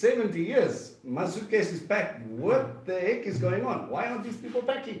 It's 70 years. My suitcase is packed. What the heck is going on? Why aren't these people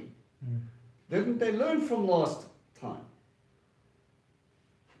packing? Didn't they learn from last time?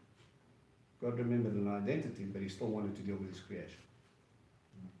 God remembered an identity, but he still wanted to deal with his creation.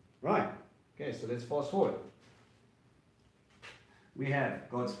 Right. Okay, so let's fast forward. We have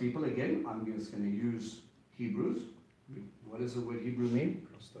God's people again. I'm just going to use Hebrews. What does the word Hebrew mean?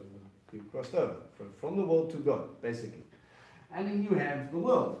 Crossed over. You crossed over from the world to God, basically. And then you have the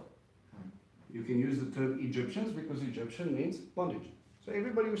world. You can use the term Egyptians because Egyptian means bondage. So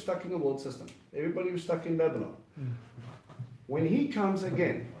everybody was stuck in the world system. Everybody was stuck in Babylon. When he comes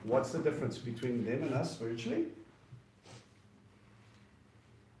again, what's the difference between them and us spiritually?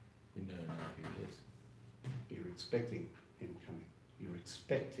 we don't know who he is. You're expecting him coming. You're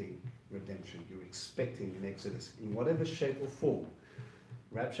expecting redemption. You're expecting an exodus in whatever shape or form.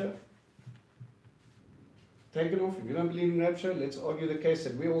 Rapture? Take it off. If you don't believe in rapture, let's argue the case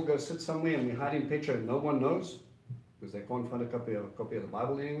that we all go sit somewhere and we hide in Petra and no one knows because they can't find a copy of the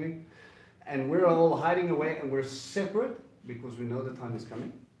Bible anyway. And we're all hiding away and we're separate because we know the time is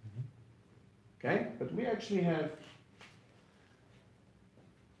coming. Okay? But we actually have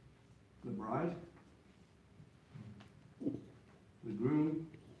the bride, the groom,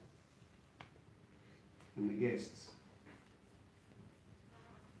 and the guests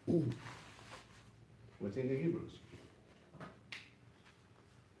within the Hebrews.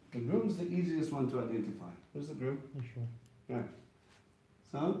 The groom's the easiest one to identify. Who's the groom? Yeshua. Right.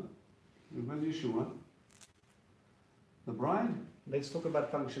 So, we've got Yeshua. The bride, let's talk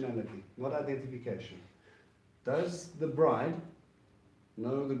about functionality, not identification. Does the bride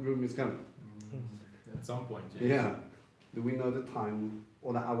know the groom is coming? At some point, yes. Yeah. Do we know the time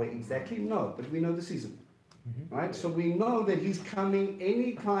or the hour exactly? No, but we know the season. Right? So we know that he's coming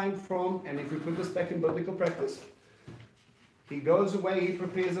any time from, and if we put this back in biblical practice, he goes away, he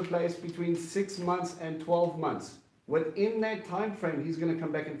prepares a place between 6 months and 12 months. Within that time frame, he's going to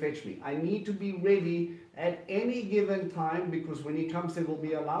come back and fetch me. I need to be ready at any given time because when he comes, there will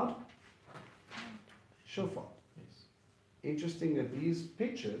be a loud shofar. Yes. Interesting that these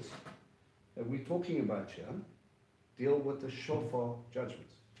pictures that we're talking about here deal with the shofar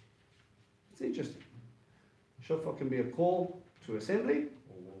judgments. It's interesting. Shofar can be a call to assembly,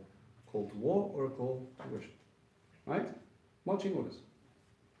 call to war, or a call to worship. Right? Marching orders.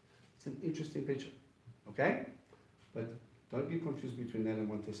 It's an interesting picture. Okay? But don't be confused between that and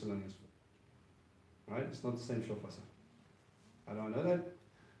 1 Thessalonians 4. Right? It's not the same shofar sound. How do I know that?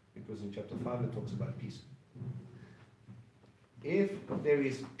 Because in chapter 5 it talks about peace. If there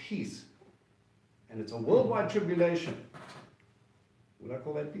is peace, and it's a worldwide tribulation, would I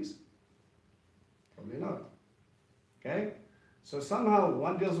call that peace? Probably not. Okay? So somehow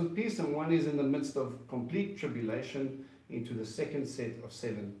one deals with peace and one is in the midst of complete tribulation into the second set of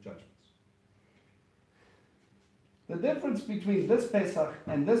 7 judgments. The difference between this Pesach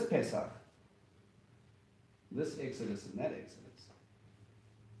and this Pesach, this Exodus and that Exodus,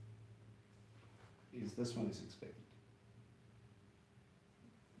 is this one is expected.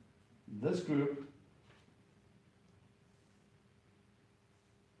 this group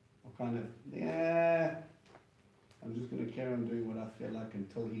are kind of, yeah, I'm just going to carry on doing what I feel like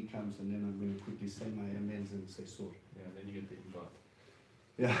until he comes, and then I'm going to quickly say my amens and say sorry. Yeah, then you get the invite.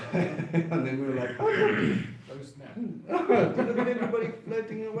 Yeah, and then we were like, Oh snap. look at everybody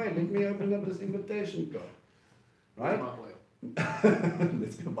floating away. Let me open up this invitation card. Right? My oil.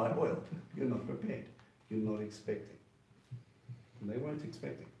 Let's go buy oil. You're not prepared. You're not expecting. And they weren't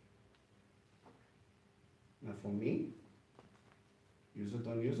expecting. Now for me, use it,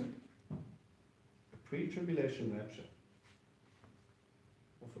 don't use it. A pre-tribulation rapture.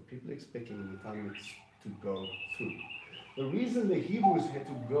 Or for people expecting the time it's to go through. The reason the Hebrews had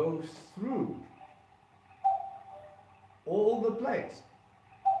to go through all the plagues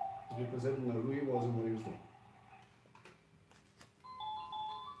is because they didn't know who he was and what he was doing.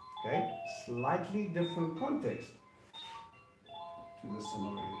 Okay? Slightly different context to the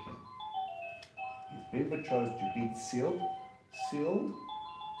scenario here. You've been betrothed, you've been sealed. Sealed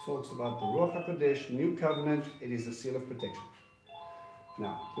talks about the Ruach HaKodesh, new covenant, it is a seal of protection.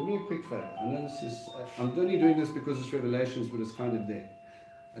 Now, do me a quick favor. I know this is, I'm only doing this because it's Revelations, but it's kind of there.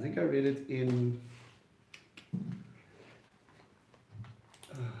 I think I read it in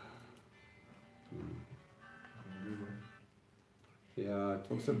yeah, it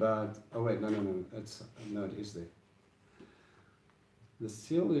talks about, oh wait, no, it is there. The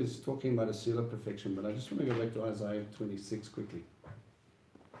seal is talking about a seal of perfection, but I just want to go back to Isaiah 26 quickly.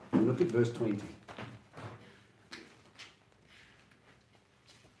 And look at verse 20.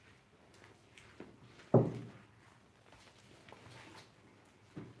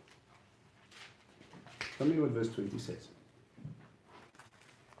 Tell me what verse 20 says.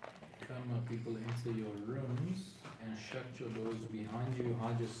 Come, my people, enter your rooms and shut your doors behind you.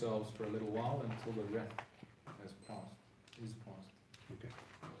 Hide yourselves for a little while until the wrath has passed. Is passed. Okay.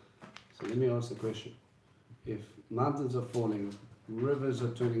 So let me ask the question. If mountains are falling, rivers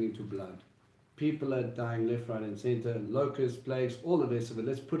are turning into blood, people are dying left, right, and center, locusts, plagues, all the rest of it,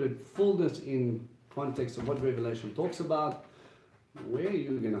 let's put it fullness in context of what Revelation talks about. Where are you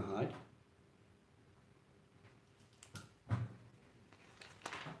going to hide?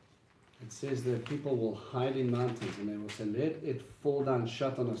 It says that people will hide in mountains and they will say, let it fall down,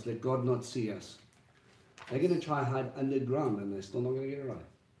 shut on us, let God not see us. They're going to try and hide underground and they're still not going to get it right.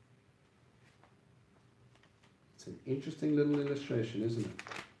 It's an interesting little illustration, isn't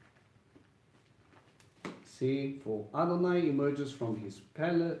it? See, for Adonai emerges from his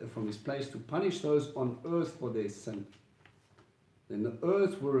place to punish those on earth for their sin. Then the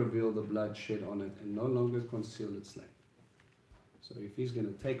earth will reveal the blood shed on it and no longer conceal its slain. So if he's going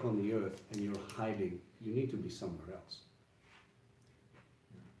to take on the earth and you're hiding, you need to be somewhere else.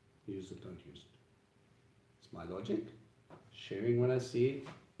 Use it, don't use it. It's my logic. Sharing what I see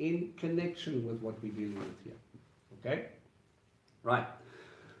in connection with what we're dealing with here. Okay? Right.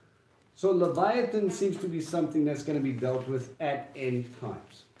 So Leviathan seems to be something that's going to be dealt with at end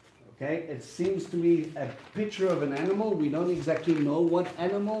times. Okay? It seems to be a picture of an animal. We don't exactly know what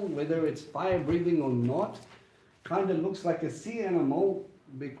animal, whether it's fire breathing or not. Kind of looks like a sea animal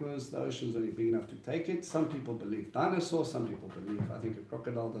because the ocean's only big enough to take it. Some people believe dinosaur, some people believe, I think a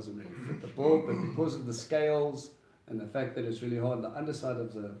crocodile doesn't really fit the bill, but because of the scales and the fact that it's really hard, the underside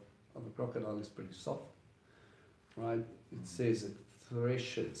of a crocodile is pretty soft, right? It says it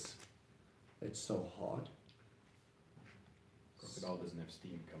threshes. It's so hard. Crocodile doesn't have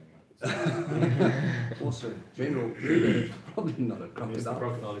steam coming out. Also, general, it's probably not a Unless the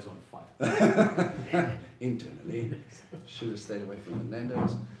crocodile. crocodile is on fire. Internally, should have stayed away from the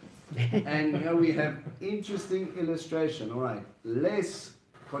Nando's. And here we have interesting illustration. All right, less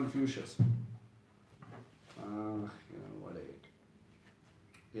Confucius. What a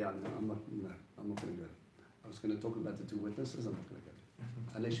yeah, no, I'm not going to go. I was going to talk about the two witnesses. I'm not going to go.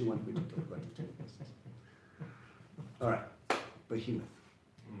 Unless you want me to talk about the two witnesses. All right, Behemoth.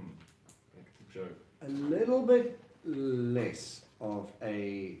 Back to Job. A little bit less of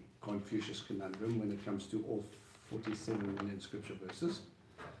a Confucius conundrum when it comes to all 47 million scripture verses.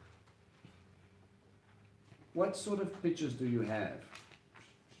 What sort of pictures do you have?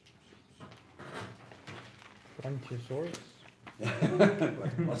 Brontosaurus.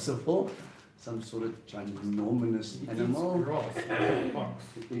 Quite possible. Some sort of ginormous animal. Eats grass. Fox.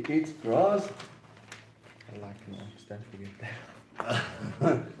 It eats grass. I like an ox, don't forget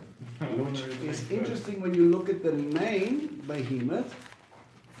that. Which is interesting when you look at the name Behemoth.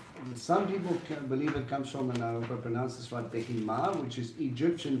 Some people believe it comes from, and I hope I pronounce this right, Behemah, which is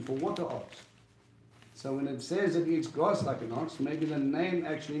Egyptian for water ox. So when it says it eats grass like an ox, maybe the name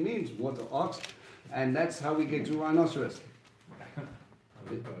actually means water ox, and that's how we get to rhinoceros.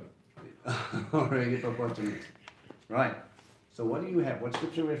 or a hippopotamus. Right. So what do you have? What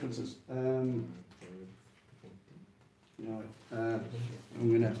scripture references? No,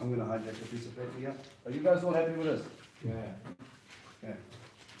 I'm gonna hijack a piece of paper here. Are you guys all happy with this? Yeah. Okay.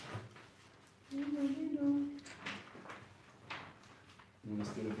 I'm gonna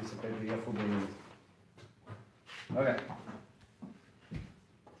steal a piece of paper here for me. Okay.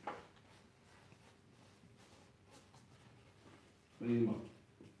 What do you want?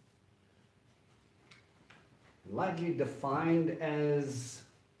 Lightly defined as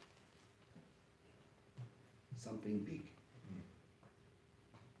something big.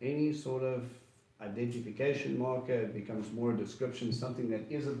 Any sort of identification marker becomes more a description. Something that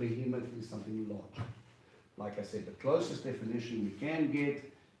is a behemoth is something large. Like I said, the closest definition we can get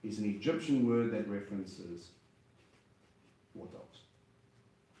is an Egyptian word that references warthogs.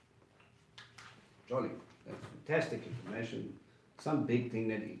 Jolly, that's fantastic information. Some big thing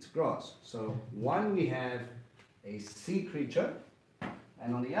that eats grass. So one, we have a sea creature,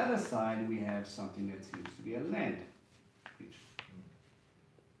 and on the other side we have something that seems to be a land creature.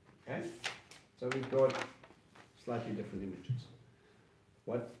 Okay? So we've got slightly different images.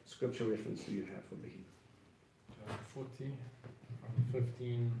 What scripture reference do you have for behemoth? 40, from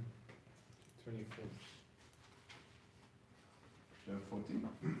 15 to 24. Job 14.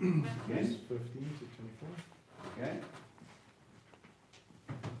 Yes, Yes? 15 to 24. Okay.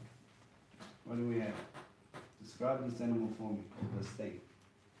 What do we have? Describe this animal for me, this thing.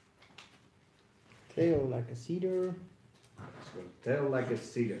 Tail like a cedar. It's got a tail like a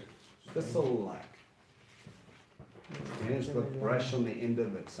cedar. Thistle-like. Yeah, it's got brush on the end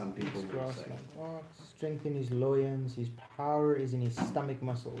of it, some people Eats will grass say. like ox. Strength in his loins. His power is in his stomach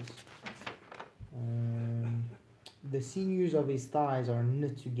muscles. The sinews of his thighs are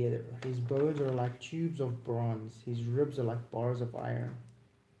knit together. His bones are like tubes of bronze. His ribs are like bars of iron.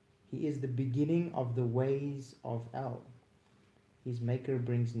 He is the beginning of the ways of El. His maker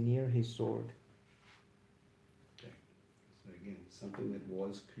brings near his sword. Okay. So again, something that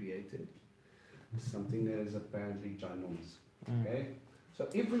was created, something that is apparently ginormous. Okay? So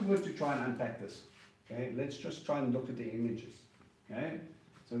if we were to try and unpack this, okay, let's just try and look at the images. Okay?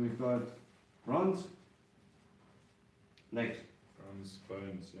 So we've got bronze, legs. Bronze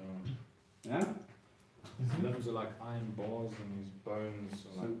bones, yeah. Yeah? His limbs are like iron bars and his bones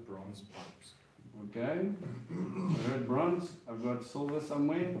are like bronze pipes. Okay. I heard bronze. I've got silver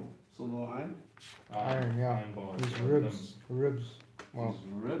somewhere. Silver or iron. Iron, yeah. Iron bars. His or ribs. limbs. Ribs. Wow. His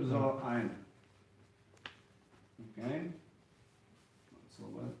ribs are iron. Okay. Not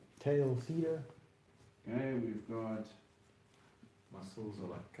silver. Tail cedar. Okay, we've got Muscles are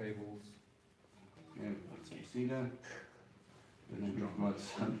like cables. yeah, we've got some cedar. And then we've got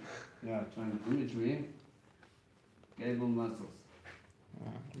some trying imagery. Gable muscles.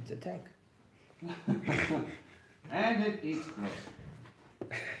 It's a tank. And it eats grass.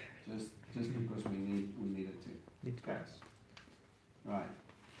 Just because we need it to. It's grass. Right.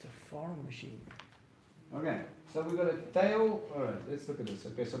 It's a farm machine. Okay, so we've got a tail. Alright, let's look at this.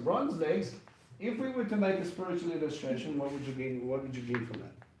 Okay, so bronze legs. If we were to make a spiritual illustration, what would you gain from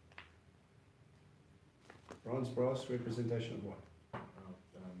that? Bronze brass representation of what?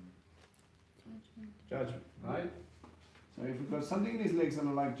 Judgment, right? So if we've got something in his legs that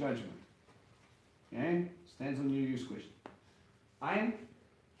are like judgment, okay, stands on your use question. Iron,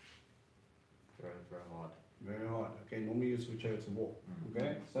 Very, very hard. very hard. Okay, normally used for chariots of war.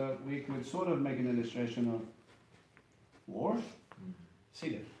 Okay, so we could sort of make an illustration of war.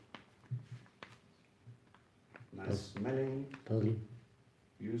 Cedar. Nice smelling,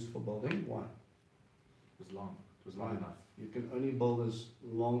 used for building. Why? It was long. It was long enough. You can only build as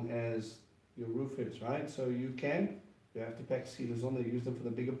long as your roof is, right? So you have to pack cedars on. They use them for the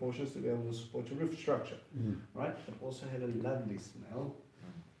bigger portions to be able to support your roof structure, right? It also had a lovely smell.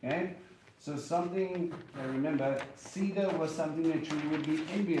 Okay, so something. Remember, cedar was something that you would be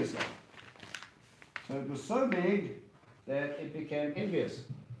envious of. So it was so big that it became envious,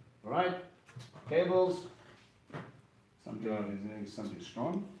 right? Cables. Something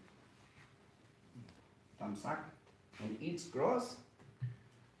strong. Tamsak. And eats grass.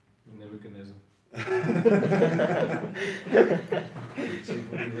 Nebuchadnezzar.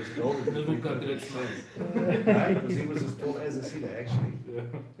 Nebuchadnezzar. Right? Because he was as tall as a cedar, actually. Yeah.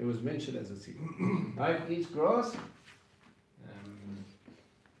 It was mentioned as a cedar. Right? Eats grass.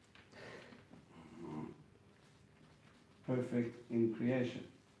 Perfect in creation.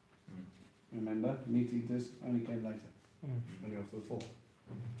 Remember, meat eaters only came later. Only after the fall.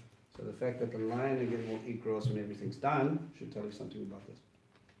 So the fact that the lion again will eat grass when everything's done should tell you something about this.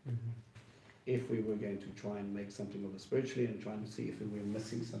 if we were going to try and make something of it spiritually and trying to see if we were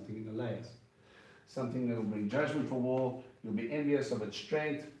missing something in the layers. Something that will bring judgment for war, you'll be envious of its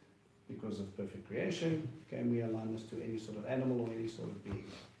strength because of perfect creation. Can we align this to any sort of animal or any sort of being?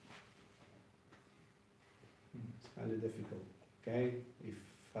 It's kind of difficult. Okay? If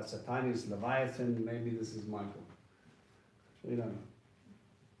Hasatan is Leviathan, maybe this is Michael. We don't know.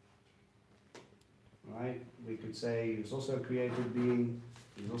 Right? We could say he's also a created being,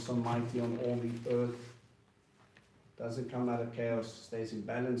 he's also mighty on all the earth, doesn't come out of chaos, stays in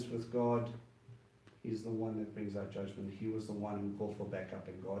balance with God. He's the one that brings out judgment. He was the one who called for backup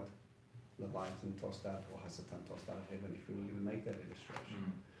and got Leviathan tossed out, or Hasatan tossed out of heaven, if we were going to make that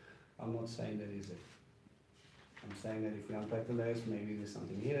illustration. I'm not saying that is it. I'm saying that if we unpack the layers, maybe there's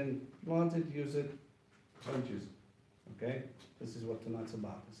something hidden. Want it, use it, don't use it. Okay? This is what tonight's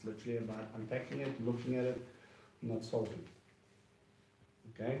about. It's literally about unpacking it, looking at it, not solving.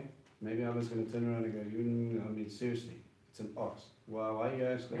 Okay? Maybe I was going to turn around and go, I mean, seriously, it's an ox. Well, why are you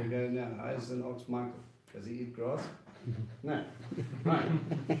guys going to go now? How is an ox Michael? Does he eat grass? No. Right.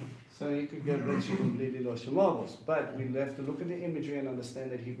 So you could go, but you completely lost your marbles. But we have to look at the imagery and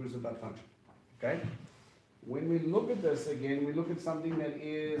understand that Hebrew is about function. Okay? When we look at this again, we look at something that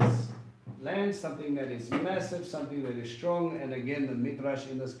is land, something that is massive, something that is strong, and again, the midrash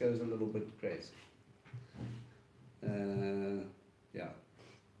in this goes a little bit crazy. Yeah.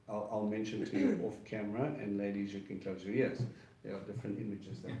 I'll mention to you off camera, and ladies, you can close your ears. There are different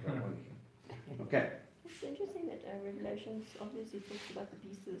images that go on here. Okay. It's interesting that Revelations obviously talks about the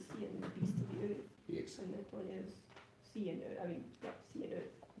beast of the sea and the beast of the earth. Yes. And that one is sea and earth. I mean, yeah, sea and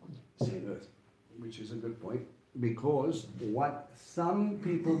earth. Sea and earth, which is a good point, because what some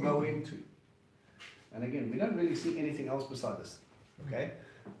people go into, and again, we don't really see anything else beside this, okay,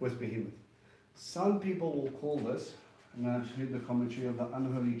 with Behemoth. Some people will call this, and I've heard the commentary of the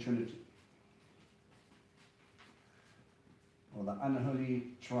unholy trinity, or the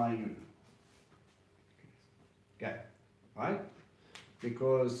unholy triune. Okay, right?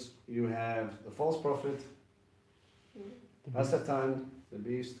 Because you have the false prophet, Hasatan, the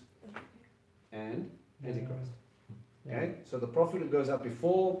beast, and Antichrist. Okay, so the prophet who goes up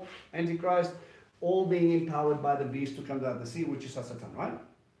before Antichrist, all being empowered by the beast to come out of the sea, which is Hasatan, right?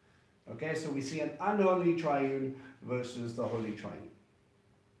 Okay, so we see an unholy triune versus the holy triune.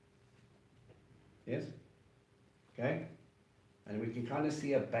 Yes? Okay? And we can kind of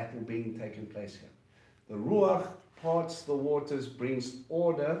see a battle being taken place here. The Ruach parts the waters, brings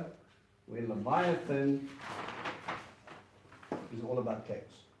order, where Leviathan is all about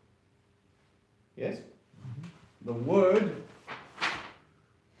chaos. Yes? The Word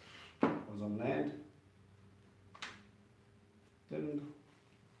was on land, didn't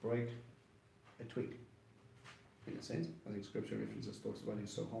break a twig. In a sense, I think Scripture references talks about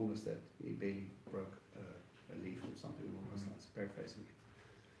he's so harmless that he barely broke a leaf or something along those lines, paraphrasing it.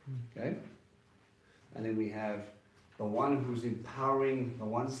 Okay? And then we have the one who's empowering the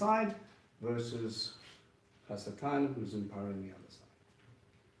one side versus Hasatan, who's empowering the other side.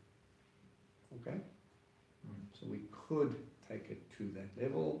 Okay? So we could take it to that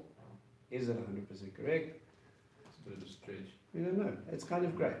level. Is it 100% correct? It's a bit of a stretch. We don't know. It's kind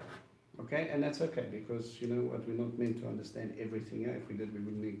of great. Okay? And that's okay, because you know what, we're not meant to understand everything. If we did, we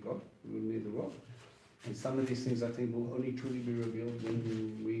wouldn't need God. We wouldn't need the world. And some of these things, I think, will only truly be revealed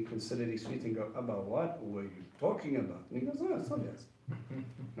when we consider these feet and go, about what were you talking about? And he goes, oh, it's not this.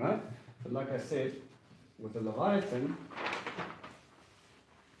 Right? But like I said, with the Leviathan,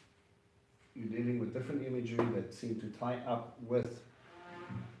 you're dealing with different imagery that seem to tie up with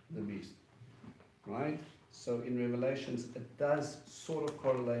the beast. Right? So in Revelations, it does sort of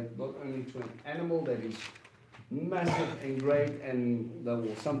correlate not only to an animal that is massive and great and that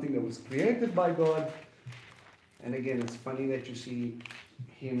was something that was created by God. And again, it's funny that you see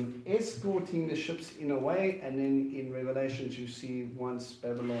him escorting the ships in a way, and then in Revelations you see once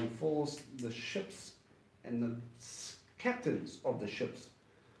Babylon falls, the ships and the captains of the ships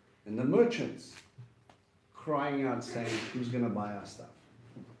and the merchants crying out saying, who's going to buy our stuff?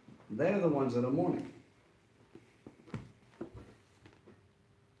 They're the ones that are mourning.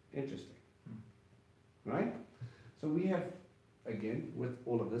 Interesting. Right? So we have, again, with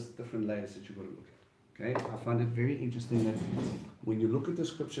all of this, different layers that you've got to look at. Okay? I find it very interesting that when you look at the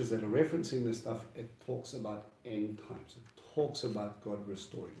scriptures that are referencing this stuff, it talks about end times. It talks about God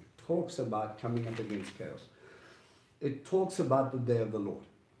restoring. It talks about coming up against chaos. It talks about the day of the Lord.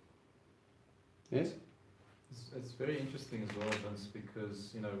 Yes? It's very interesting as well, Vince,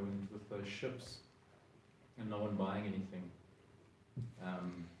 because, you know, with those ships and no one buying anything,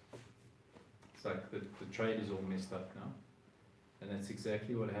 it's like the trade is all messed up now. And that's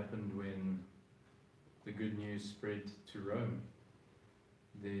exactly what happened when the good news spread to Rome,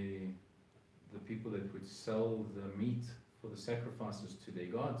 the people that would sell the meat for the sacrifices to their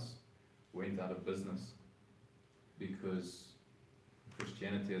gods went out of business, because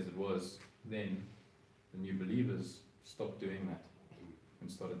Christianity as it was then, the new believers stopped doing that and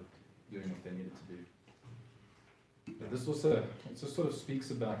started doing what they needed to do. But this also, it just sort of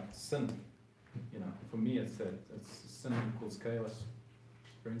speaks about sin. You know, for me it's that sin equals chaos,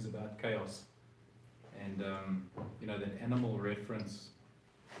 brings about chaos. And you know, that animal reference,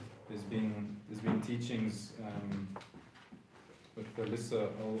 there's been teachings with Alyssa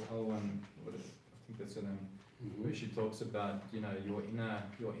Alwan, I think that's her name, where she talks about, you know, your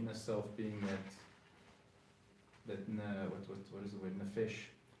inner self being that what is the word, nefesh,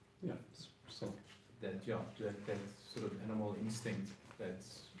 Yeah. So that sort of animal instinct, that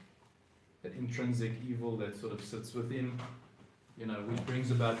intrinsic evil that sort of sits within, you know, which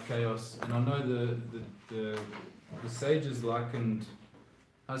brings about chaos. And I know the sages likened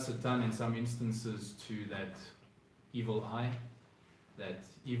Hasatan in some instances to that evil eye, that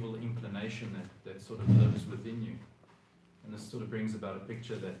evil inclination that sort of lives within you. And this sort of brings about a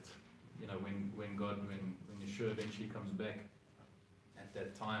picture that, you know, when Yeshua eventually comes back at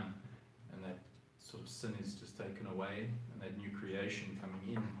that time, and that sort of sin is just taken away, and that new creation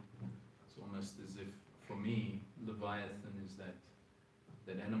coming in, it's almost as if, for me, Leviathan is that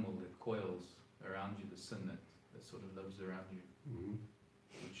animal that coils around you, the sin that sort of lives around you,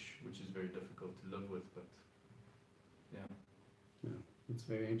 which is very difficult to live with, but yeah. it's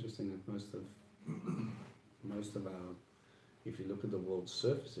very interesting that most of our, if you look at the world's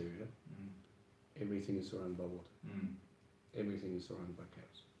surface area, everything is surrounded by water. Everything is surrounded by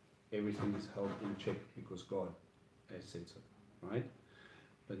chaos. Everything is held in check because God has said so, right?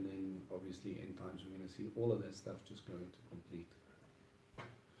 But then obviously in times we're going to see all of that stuff just going to complete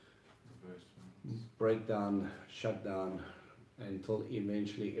breakdown, shut down, until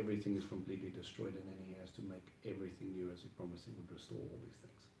eventually everything is completely destroyed, and then he has to make everything new as he promised he would restore all these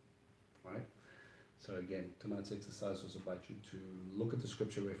things, right? So again, tonight's exercise was about you to look at the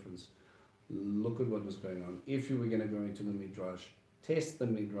scripture reference, look at what was going on. If you were going to go into the Midrash, test the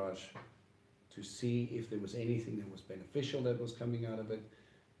Midrash to see if there was anything that was beneficial that was coming out of it.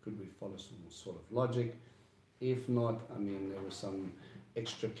 Could we follow some sort of logic? If not, I mean, there were some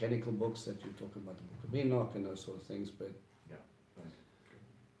extra canonical books that you talk about, the Book of Enoch and those sort of things, but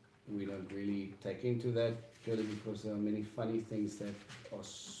we don't really take into that purely because there are many funny things that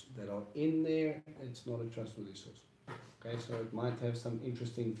are in there. It's not a trustworthy source. Okay, so it might have some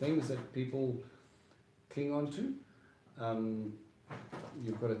interesting things that people cling on to.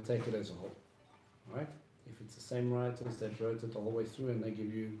 You've got to take it as a whole, right? If it's the same writers that wrote it the whole way through and they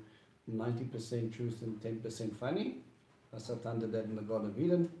give you 90% truth and 10% funny, Satan did that in the Garden of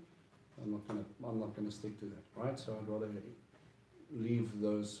Eden, I'm not gonna stick to that, right? So I'd rather leave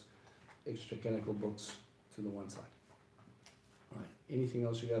those extra canonical books to the one side. Right. Anything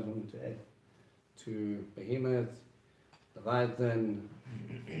else you guys wanted to add to Behemoth, Leviathan,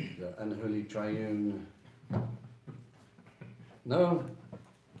 the unholy triune? No?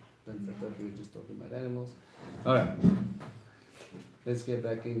 Then I thought we were just talking about animals. All right. Let's get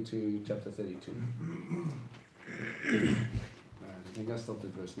back into chapter 32. I think I stopped at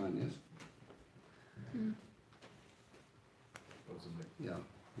verse 9, yes? Yeah.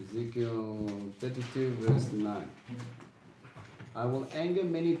 Ezekiel 32, verse 9. I will anger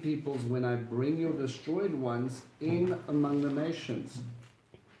many peoples when I bring your destroyed ones in among the nations,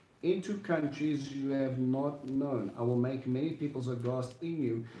 into countries you have not known. I will make many peoples aghast in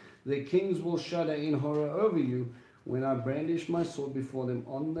you. Their kings will shudder in horror over you. When I brandish my sword before them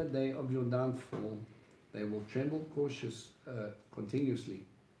on the day of your downfall, they will tremble continuously,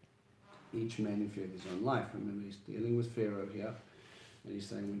 each man in fear of his own life. Remember, he's dealing with Pharaoh here. And he's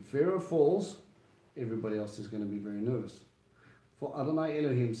saying when Pharaoh falls, everybody else is going to be very nervous. For Adonai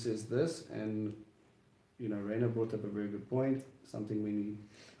Elohim says this, and you know, Raina brought up a very good point, something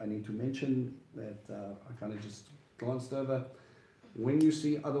I need to mention that I kind of just glanced over. When you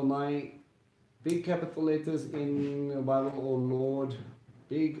see Adonai, big capital letters in the Bible, or Lord,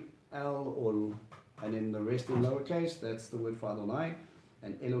 big L, or and then the rest in lowercase, that's the word for Adonai,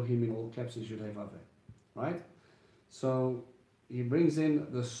 and Elohim in all caps is Yud-Heh-Vav-Heh, right? So he brings in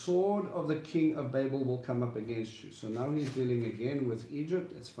the sword of the king of Babel will come up against you. So now he's dealing again with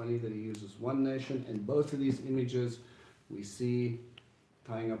Egypt. It's funny that he uses one nation, and both of these images we see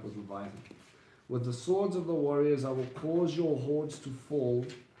tying up with Leviathan. With the swords of the warriors I will cause your hordes to fall.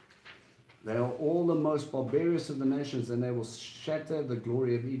 They are all the most barbarous of the nations, and they will shatter the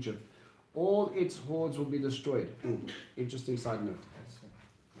glory of Egypt. All its hordes will be destroyed. Interesting side note.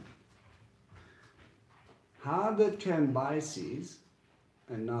 How did Cambyses,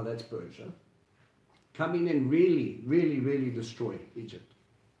 and now that's Persia, come in and really destroy Egypt?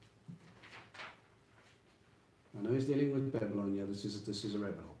 I know he's dealing with Babylon. Yeah, this is a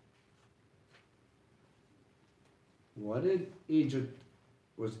rabbit hole. What did Egypt?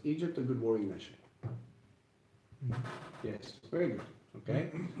 Was Egypt a good warring nation? Yes, very good. Okay.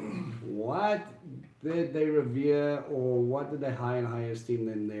 What did they revere, or what did they high in higher esteem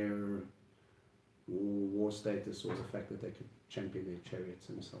than their war status, or the fact that they could champion their chariots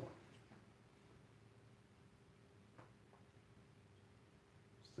and so on?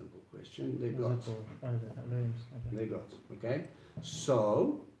 Simple question. Their gods. Their gods. Okay.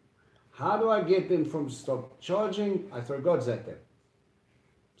 So, how do I get them from stop charging? I throw gods at them.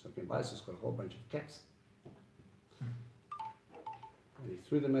 So Cambyses got a whole bunch of cats. And he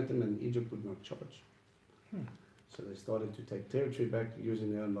threw them at them, and Egypt would not charge. So they started to take territory back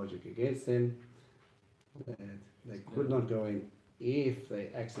using their own logic against them. That they could not go in if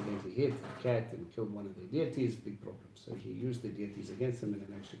they accidentally hit a cat and killed one of their deities, big problem. So he used the deities against them and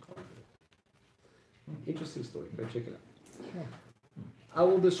then actually conquered it. Interesting story, go check it out. Sure. I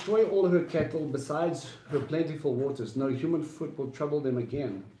will destroy all her cattle besides her plentiful waters. No human foot will trouble them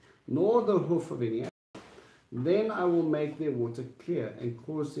again, nor the hoof of any animal. Then I will make their water clear and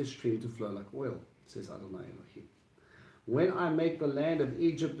cause their stream to flow like oil, says Adonai Elohim. When I make the land of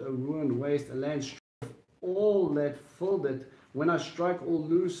Egypt a ruined waste, a land stripped of all that filled it, when I strike all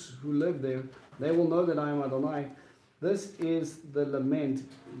loose who live there, they will know that I am Adonai. This is the lament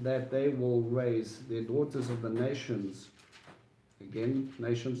that they will raise. Their daughters of the nations, again,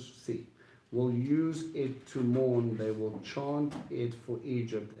 nations, see, will use it to mourn. They will chant it for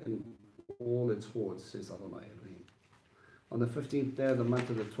Egypt and all its hordes, says Adonai Elohim. On the 15th day of the month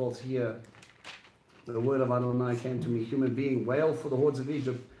of the 12th year, the word of Adonai came to me, human being, wail for the hordes of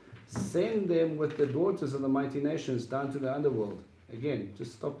Egypt. Send them with the daughters of the mighty nations down to the underworld. Again,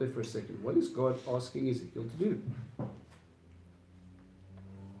 just stop there for a second. What is God asking Ezekiel to do?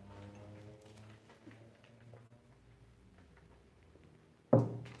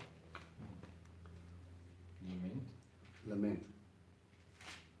 Lament. Lament.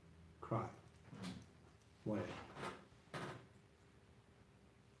 Cry. Wail.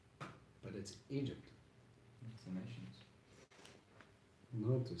 But it's Egypt. It's the nations.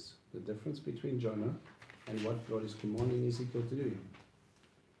 Notice the difference between Jonah and what God is commanding Ezekiel to do.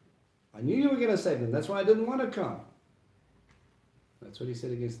 I knew you were going to save them. That's why I didn't want to come. That's what he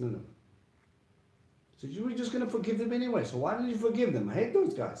said against Nineveh. So you were just going to forgive them anyway. So why did you forgive them? I hate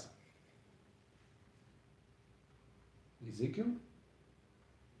those guys. Ezekiel?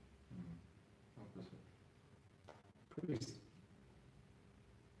 Opposite. Priest.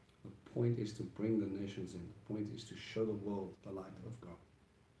 The point is to bring the nations in. The point is to show the world the light of God.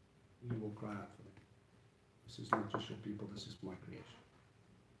 You will cry out for them. This is not just your people, this is my creation.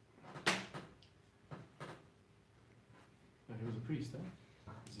 But he was a priest,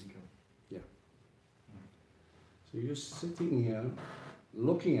 eh? Ezekiel. So you're sitting here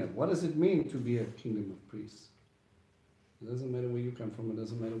looking at what does it mean to be a kingdom of priests. It doesn't matter where you come from, it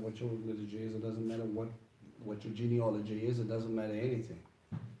doesn't matter what your liturgy is, it doesn't matter what your genealogy is, it doesn't matter anything.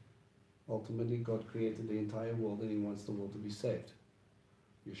 Ultimately, God created the entire world and He wants the world to be saved.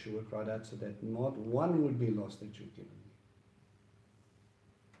 Yeshua cried out so that not one would be lost that you've given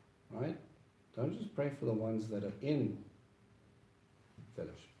me. Right? Don't just pray for the ones that are in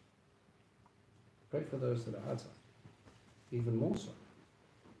fellowship. Pray for those that are outside. Even more so.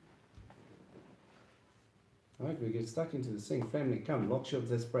 Right? We get stuck into this thing. Family, come, lock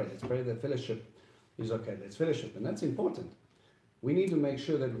shields, let's pray. Let's pray that fellowship is okay. Let's fellowship. And that's important. We need to make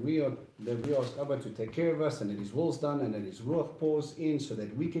sure that we ask Abba to take care of us and that His will's done and that His Ruach pours in so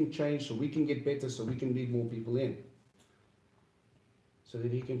that we can change, so we can get better, so we can lead more people in. So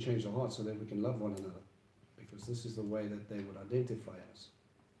that He can change the heart, so that we can love one another. Because this is the way that they would identify us.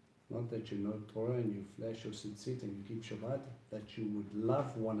 Not that you know Torah and you flash your tzitzit and you keep Shabbat, that you would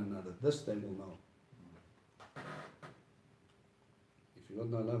love one another. This they will know. If you got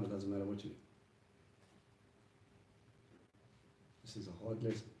no love, it doesn't matter what you do. This is a hard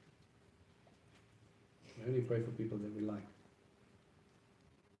lesson. We only pray for people that we like.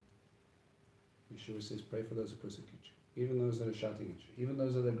 Yeshua says, pray for those who persecute you, even those that are shouting at you, even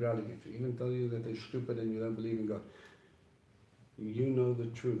those that are growling at you, even tell you that they're stupid and you don't believe in God. You know the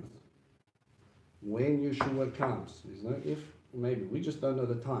truth. When Yeshua comes, there's no if, maybe, we just don't know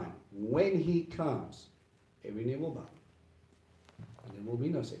the time. When He comes, every knee will bow. And there will be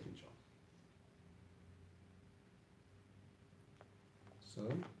no second chance. So,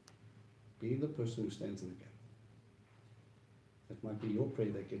 be the person who stands in the gap. It might be your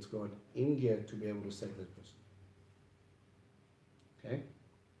prayer that gets God in gear to be able to save that person. Okay?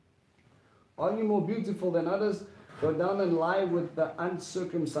 Are you more beautiful than others? Go down and lie with the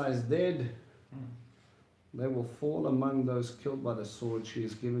uncircumcised dead. They will fall among those killed by the sword. She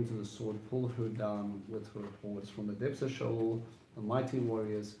is given to the sword. Pull her down with her hordes. From the depths of Sheol, the mighty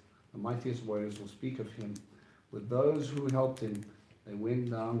warriors, the mightiest warriors will speak of him. With those who helped him, they went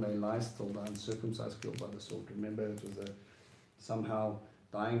down, they lie still, the uncircumcised killed by the sword. Remember, it was somehow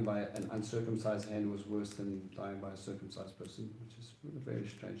dying by an uncircumcised hand was worse than dying by a circumcised person, which is a very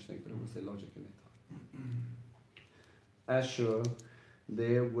strange thing, but it was their logic in that time. Ashur,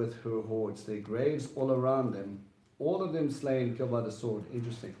 there with her hordes, their graves all around them, all of them slain, killed by the sword.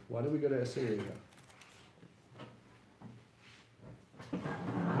 Interesting. Why do we go to Assyria here?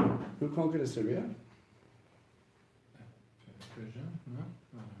 Who conquered Assyria? Persia? No?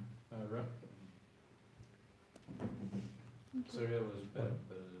 Iraq. Syria was bad.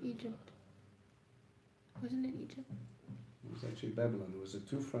 Egypt. Wasn't it Egypt? It was actually Babylon. It was a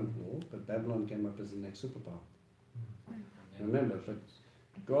two-front war, but Babylon came up as the next superpower. Remember, but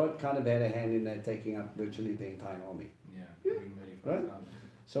God kind of had a hand in that, taking up virtually the entire army. Yeah. Right?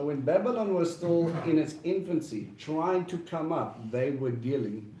 So when Babylon was still in its infancy, trying to come up, they were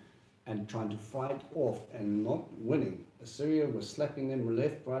dealing and trying to fight off and not winning. Assyria was slapping them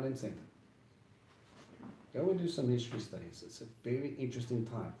left, right, and center. Go and do some history studies. It's a very interesting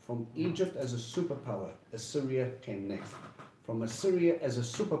time. From Egypt as a superpower, Assyria came next. From Assyria as a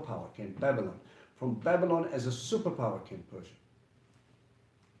superpower came Babylon. From Babylon as a superpower came Persia.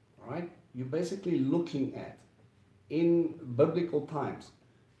 All right? You're basically looking at, in biblical times,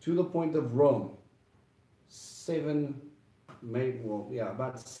 to the point of Rome,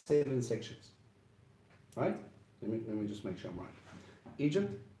 about 7 sections. Right? Let me just make sure I'm right.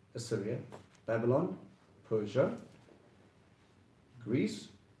 Egypt, Assyria, Babylon, Persia, Greece,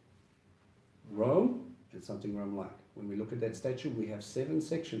 Rome, and something Rome-like. When we look at that statue, we have 7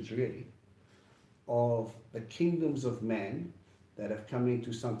 sections really of the kingdoms of man that have come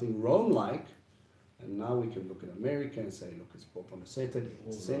into something Rome-like, and now we can look at America and say, look, it's Pope on the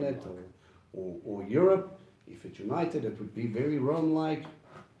Senate, or Europe. If it's united, it would be very Rome-like.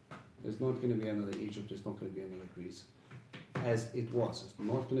 There's not going to be another Egypt, there's not going to be another Greece. As it was. It's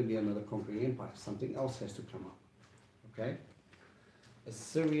not going to be another conquering empire. Something else has to come up. Okay?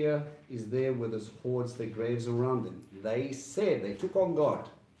 Assyria is there with its hordes, their graves around them. They said, they took on God.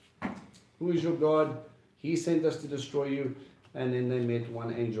 Who is your God? He sent us to destroy you. And then they met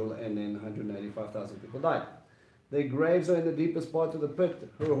one angel, and then 185,000 people died. Their graves are in the deepest part of the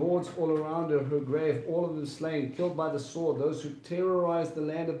pit. Her hordes all around her, her grave, all of them slain, killed by the sword, those who terrorized the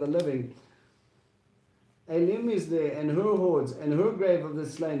land of the living. Elim is there, and her hordes, and her grave of the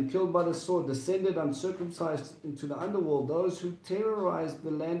slain, killed by the sword, descended uncircumcised into the underworld. Those who terrorized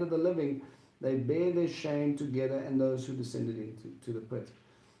the land of the living, they bear their shame together, and those who descended into the pit.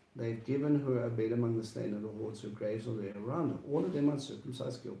 They've given her a bed among the slain of the hordes, her graves are there around her. All of them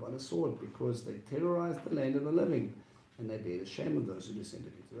uncircumcised, killed by the sword, because they terrorized the land of the living, and they bear the shame of those who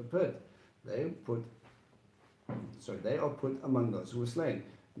descended into the pit. They are put among those who were slain.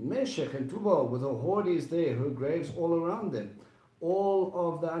 Meshech and Tubal with her horde is there, her graves all around them. All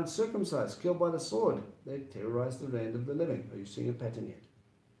of the uncircumcised, killed by the sword. They terrorized the land of the living. Are you seeing a pattern yet?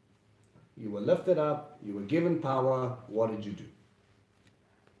 You were lifted up, you were given power, what did you do?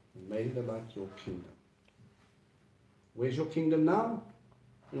 You made it about your kingdom. Where's your kingdom now?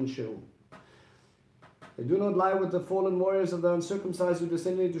 In Sheol. They do not lie with the fallen warriors of the uncircumcised who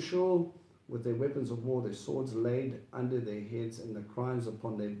descended into Sheol, with their weapons of war, their swords laid under their heads, and the crowns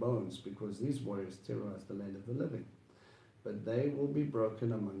upon their bones, because these warriors terrorized the land of the living. But they will be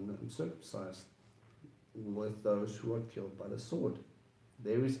broken among the uncircumcised, with those who are killed by the sword.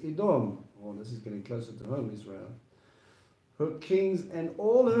 There is Edom. Oh, this is getting closer to home, Israel. Her kings and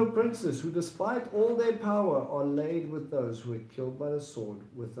all her princes, who despite all their power are laid with those who were killed by the sword,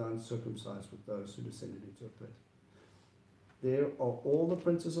 with the uncircumcised, with those who descended into a pit. There are all the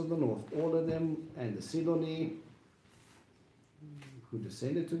princes of the north, all of them, and the Sidoni, who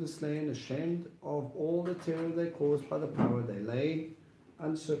descended to the slain, ashamed of all the terror they caused by the power they lay,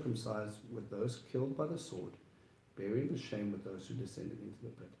 uncircumcised, with those killed by the sword, bearing the shame with those who descended into the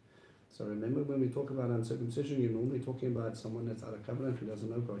pit. So remember, when we talk about uncircumcision, you're normally talking about someone that's out of covenant who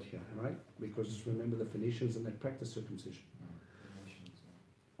doesn't know God here, right? Because remember the Phoenicians, and they practiced circumcision.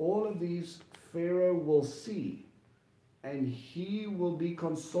 All of these Pharaoh will see, and he will be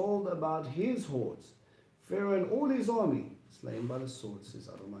consoled about his hordes. Pharaoh and all his army, slain by the sword, says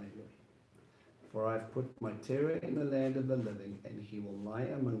Adonai. For I have put my terror in the land of the living, and he will lie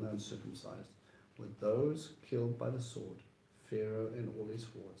among the uncircumcised, with those killed by the sword. Pharaoh and all his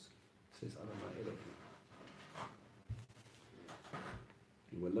hordes, says Adonai Elohim.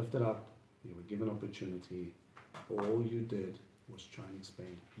 You were lifted up, you were given opportunity, all you did was try and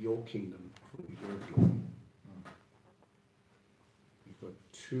expand your kingdom for your glory. You've got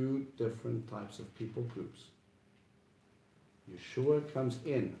two different types of people groups. Yeshua comes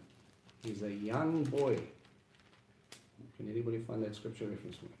in, he's a young boy. Can anybody find that scripture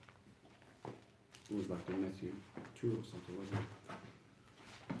reference for me? It was like in Matthew 2 or something, wasn't it?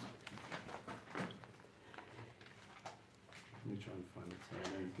 Let me try and find it so I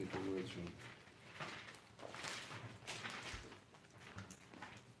don't get the words wrong.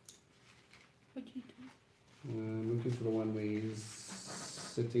 What do you do? I'm looking for the one where he's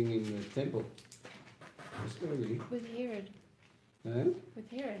sitting in the temple. It's early. With Herod. Huh? With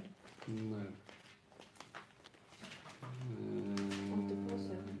Herod. No.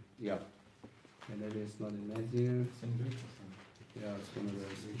 Passover. Yeah. And that is not in Matthew. It's in Luke or something. Yeah, it's one of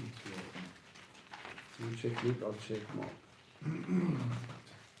those. You check Luke, I'll check Mark.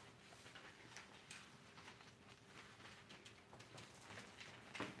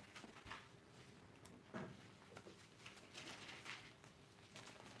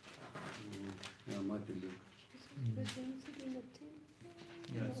 Yeah, it might be Luke. Was there something in the temple?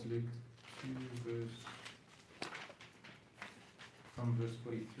 Yeah, it's Luke 2 verse, from verse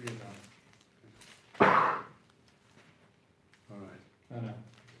 43 about. Alright. No,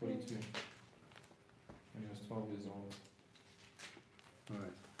 42. When he was 12 years old.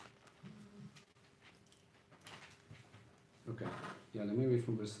 Alright. Okay. Yeah, let me read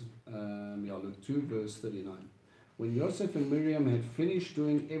from verse, Luke 2, verse 39. When Joseph and Miriam had finished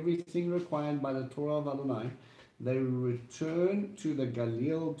doing everything required by the Torah of Adonai, they returned to the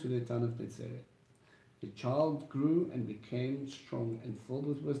Galilee, to the town of Nazareth. The child grew and became strong and filled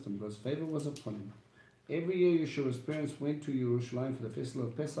with wisdom, because favor was upon him. Every year Yeshua's parents went to Jerusalem for the festival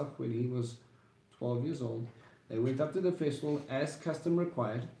of Pesach when he was 12 years old. They went up to the festival as custom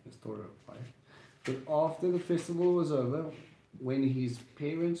required, as Torah required. But after the festival was over, when his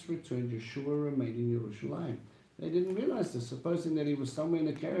parents returned, Yeshua remained in Jerusalem. They didn't realize this, supposing that he was somewhere in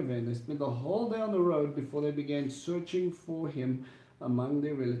a caravan. They spent the whole day on the road before they began searching for him among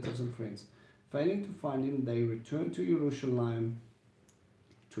their relatives and friends. Failing to find him, they returned to Jerusalem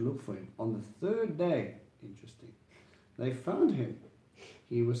to look for him. On the third day, interesting, they found him.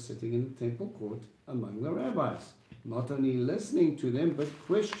 He was sitting in the temple court among the rabbis, not only listening to them, but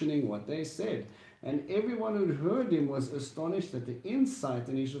questioning what they said. And everyone who heard him was astonished at the insight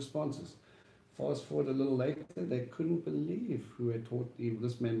in his responses. Fast forward a little later, they couldn't believe who had taught him.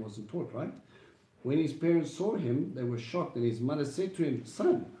 This man wasn't taught, right? When his parents saw him, they were shocked, and his mother said to him,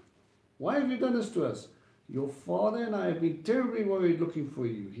 "Son, why have you done this to us? Your father and I have been terribly worried looking for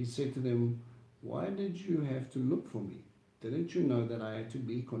you." He said to them, "Why did you have to look for me? Didn't you know that I had to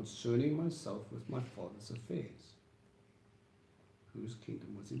be concerning myself with my father's affairs?" Whose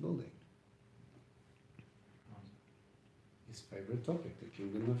kingdom was he building? His favorite topic, the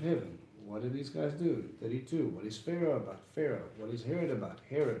kingdom of heaven. What did these guys do? 32. What is Pharaoh about? Pharaoh. What is Herod about?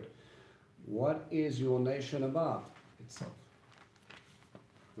 Herod. What is your nation about? Itself.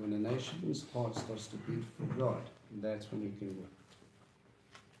 When a nation's heart starts to beat for God, that's when you can work.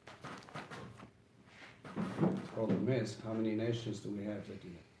 The problem is, how many nations do we have that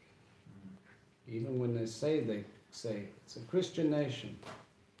year? Even when they say it's a Christian nation,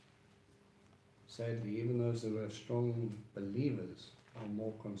 sadly, even those who are strong believers are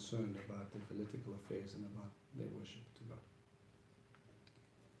more concerned about their political affairs than about their worship to God.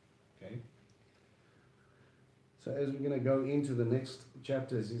 Okay? So as we're going to go into the next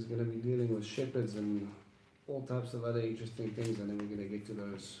chapters, he's going to be dealing with shepherds and all types of other interesting things, and then we're going to get to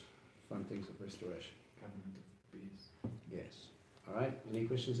those fun things of restoration. Covenant of peace. Yes. All right. Any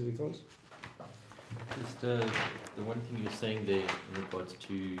questions, any thoughts? Just the one thing you're saying there in regards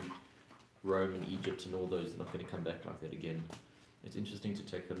to Rome and Egypt and all those, not going to come back like that again. It's interesting to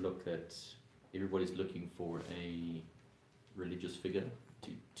take a look that everybody's looking for a religious figure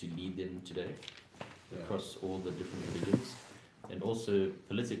to lead them today across all the different religions, and also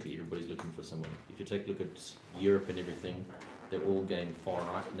politically everybody's looking for someone. If you take a look at Europe and everything, they're all going far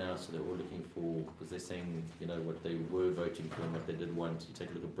right now, so they're all looking for, because they're saying, you know, what they were voting for and what they did want. You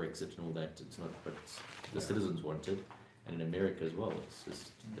take a look at Brexit and all that, it's not what the citizens wanted. And in America as well, it's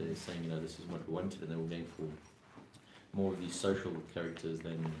just, they're saying, you know, this is what we wanted, and they were going for more of these social characters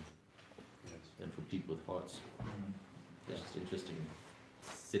than for people with hearts. It's just interesting,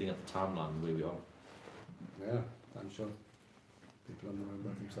 setting up the timeline where we are. Yeah, I'm sure. People are more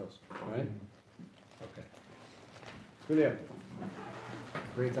about themselves. All right? Okay. Brilliant.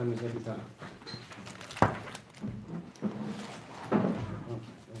 Great time is every time.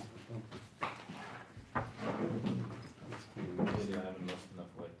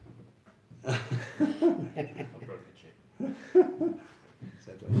 I'll broke a check. Is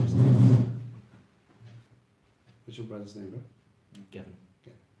that what you're saying? What's your brother's name, bro? Gavin.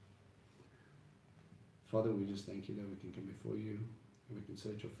 Father, we just thank you that we can come before you and we can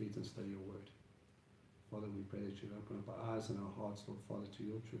search your feet and study your word. Father, we pray that you open up our eyes and our hearts, Lord Father, to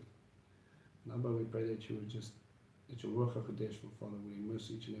your truth. And Abba, we pray that you would just, that your Ruach HaKodesh, Lord Father, would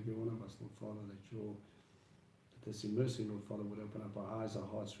immerse each and every one of us, Lord Father, that this immersing, Lord Father, would open up our eyes, our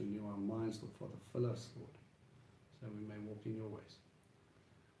hearts, renew our minds, Lord Father, fill us, Lord, so we may walk in your ways.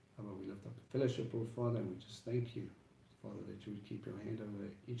 Abba, we lift up the fellowship, Lord Father, and we just thank you, Father, that you would keep your hand over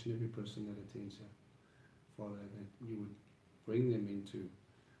each and every person that attends here. Father, that you would bring them into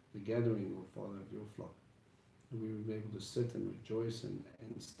the gathering, Lord Father, of your flock. And we would be able to sit and rejoice and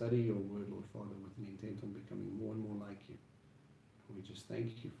study your word, Lord Father, with an intent on becoming more and more like you. And we just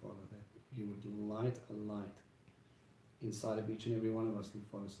thank you, Father, that you would light a light inside of each and every one of us, Lord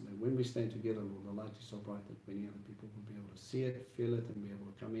Father, so that when we stand together, Lord, the light is so bright that many other people will be able to see it, feel it, and be able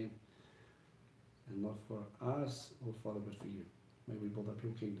to come in. And not for us, Lord Father, but for you. May we build up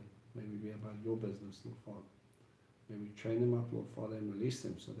your kingdom. May we be about your business, Lord Father. May we train them up, Lord Father, and release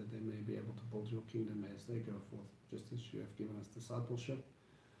them so that they may be able to build your kingdom as they go forth. Just as you have given us discipleship,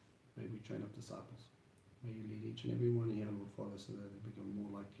 may we train up disciples. May you lead each and every one here, Lord Father, so that they become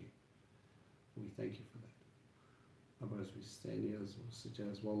more like you. We thank you for that. Abba, as we stand here, as we sit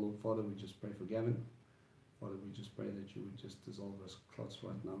here as well, Lord Father, we just pray for Gavin. Father, we just pray that you would just dissolve those clots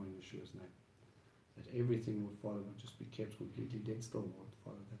right now in Yeshua's name. That everything, Lord Father, would just be kept completely dead still, Lord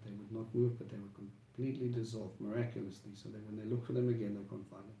Father, that they would not move, but they would completely dissolve miraculously, so that when they look for them again, they can't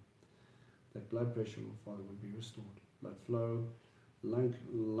find them. That blood pressure, Lord Father, would be restored. Blood flow,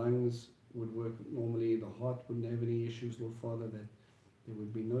 lungs would work normally, the heart wouldn't have any issues, Lord Father, that there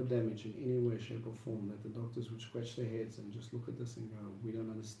would be no damage in any way, shape or form, that the doctors would scratch their heads and just look at this and go, we don't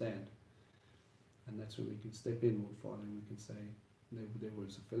understand. And that's when we can step in, Lord Father, and we can say, there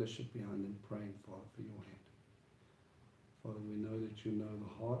was a fellowship behind them praying, Father, for your hand. Father, we know that you know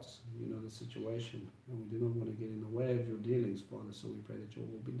the hearts, you know the situation, and we do not want to get in the way of your dealings, Father, so we pray that your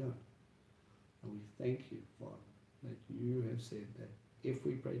will be done. And we thank you, Father, that you have said that if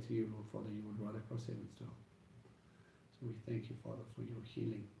we pray to you, Lord Father, you would ride across heaven's door. So we thank you, Father, for your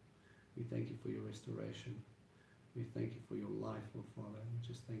healing. We thank you for your restoration. We thank you for your life, Lord Father, and we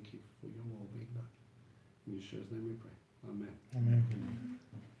just thank you for your will being done. In Yeshua's name we pray. Amen. Amen.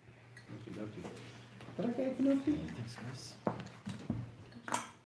 Okay, okay. But okay, Thanks, guys.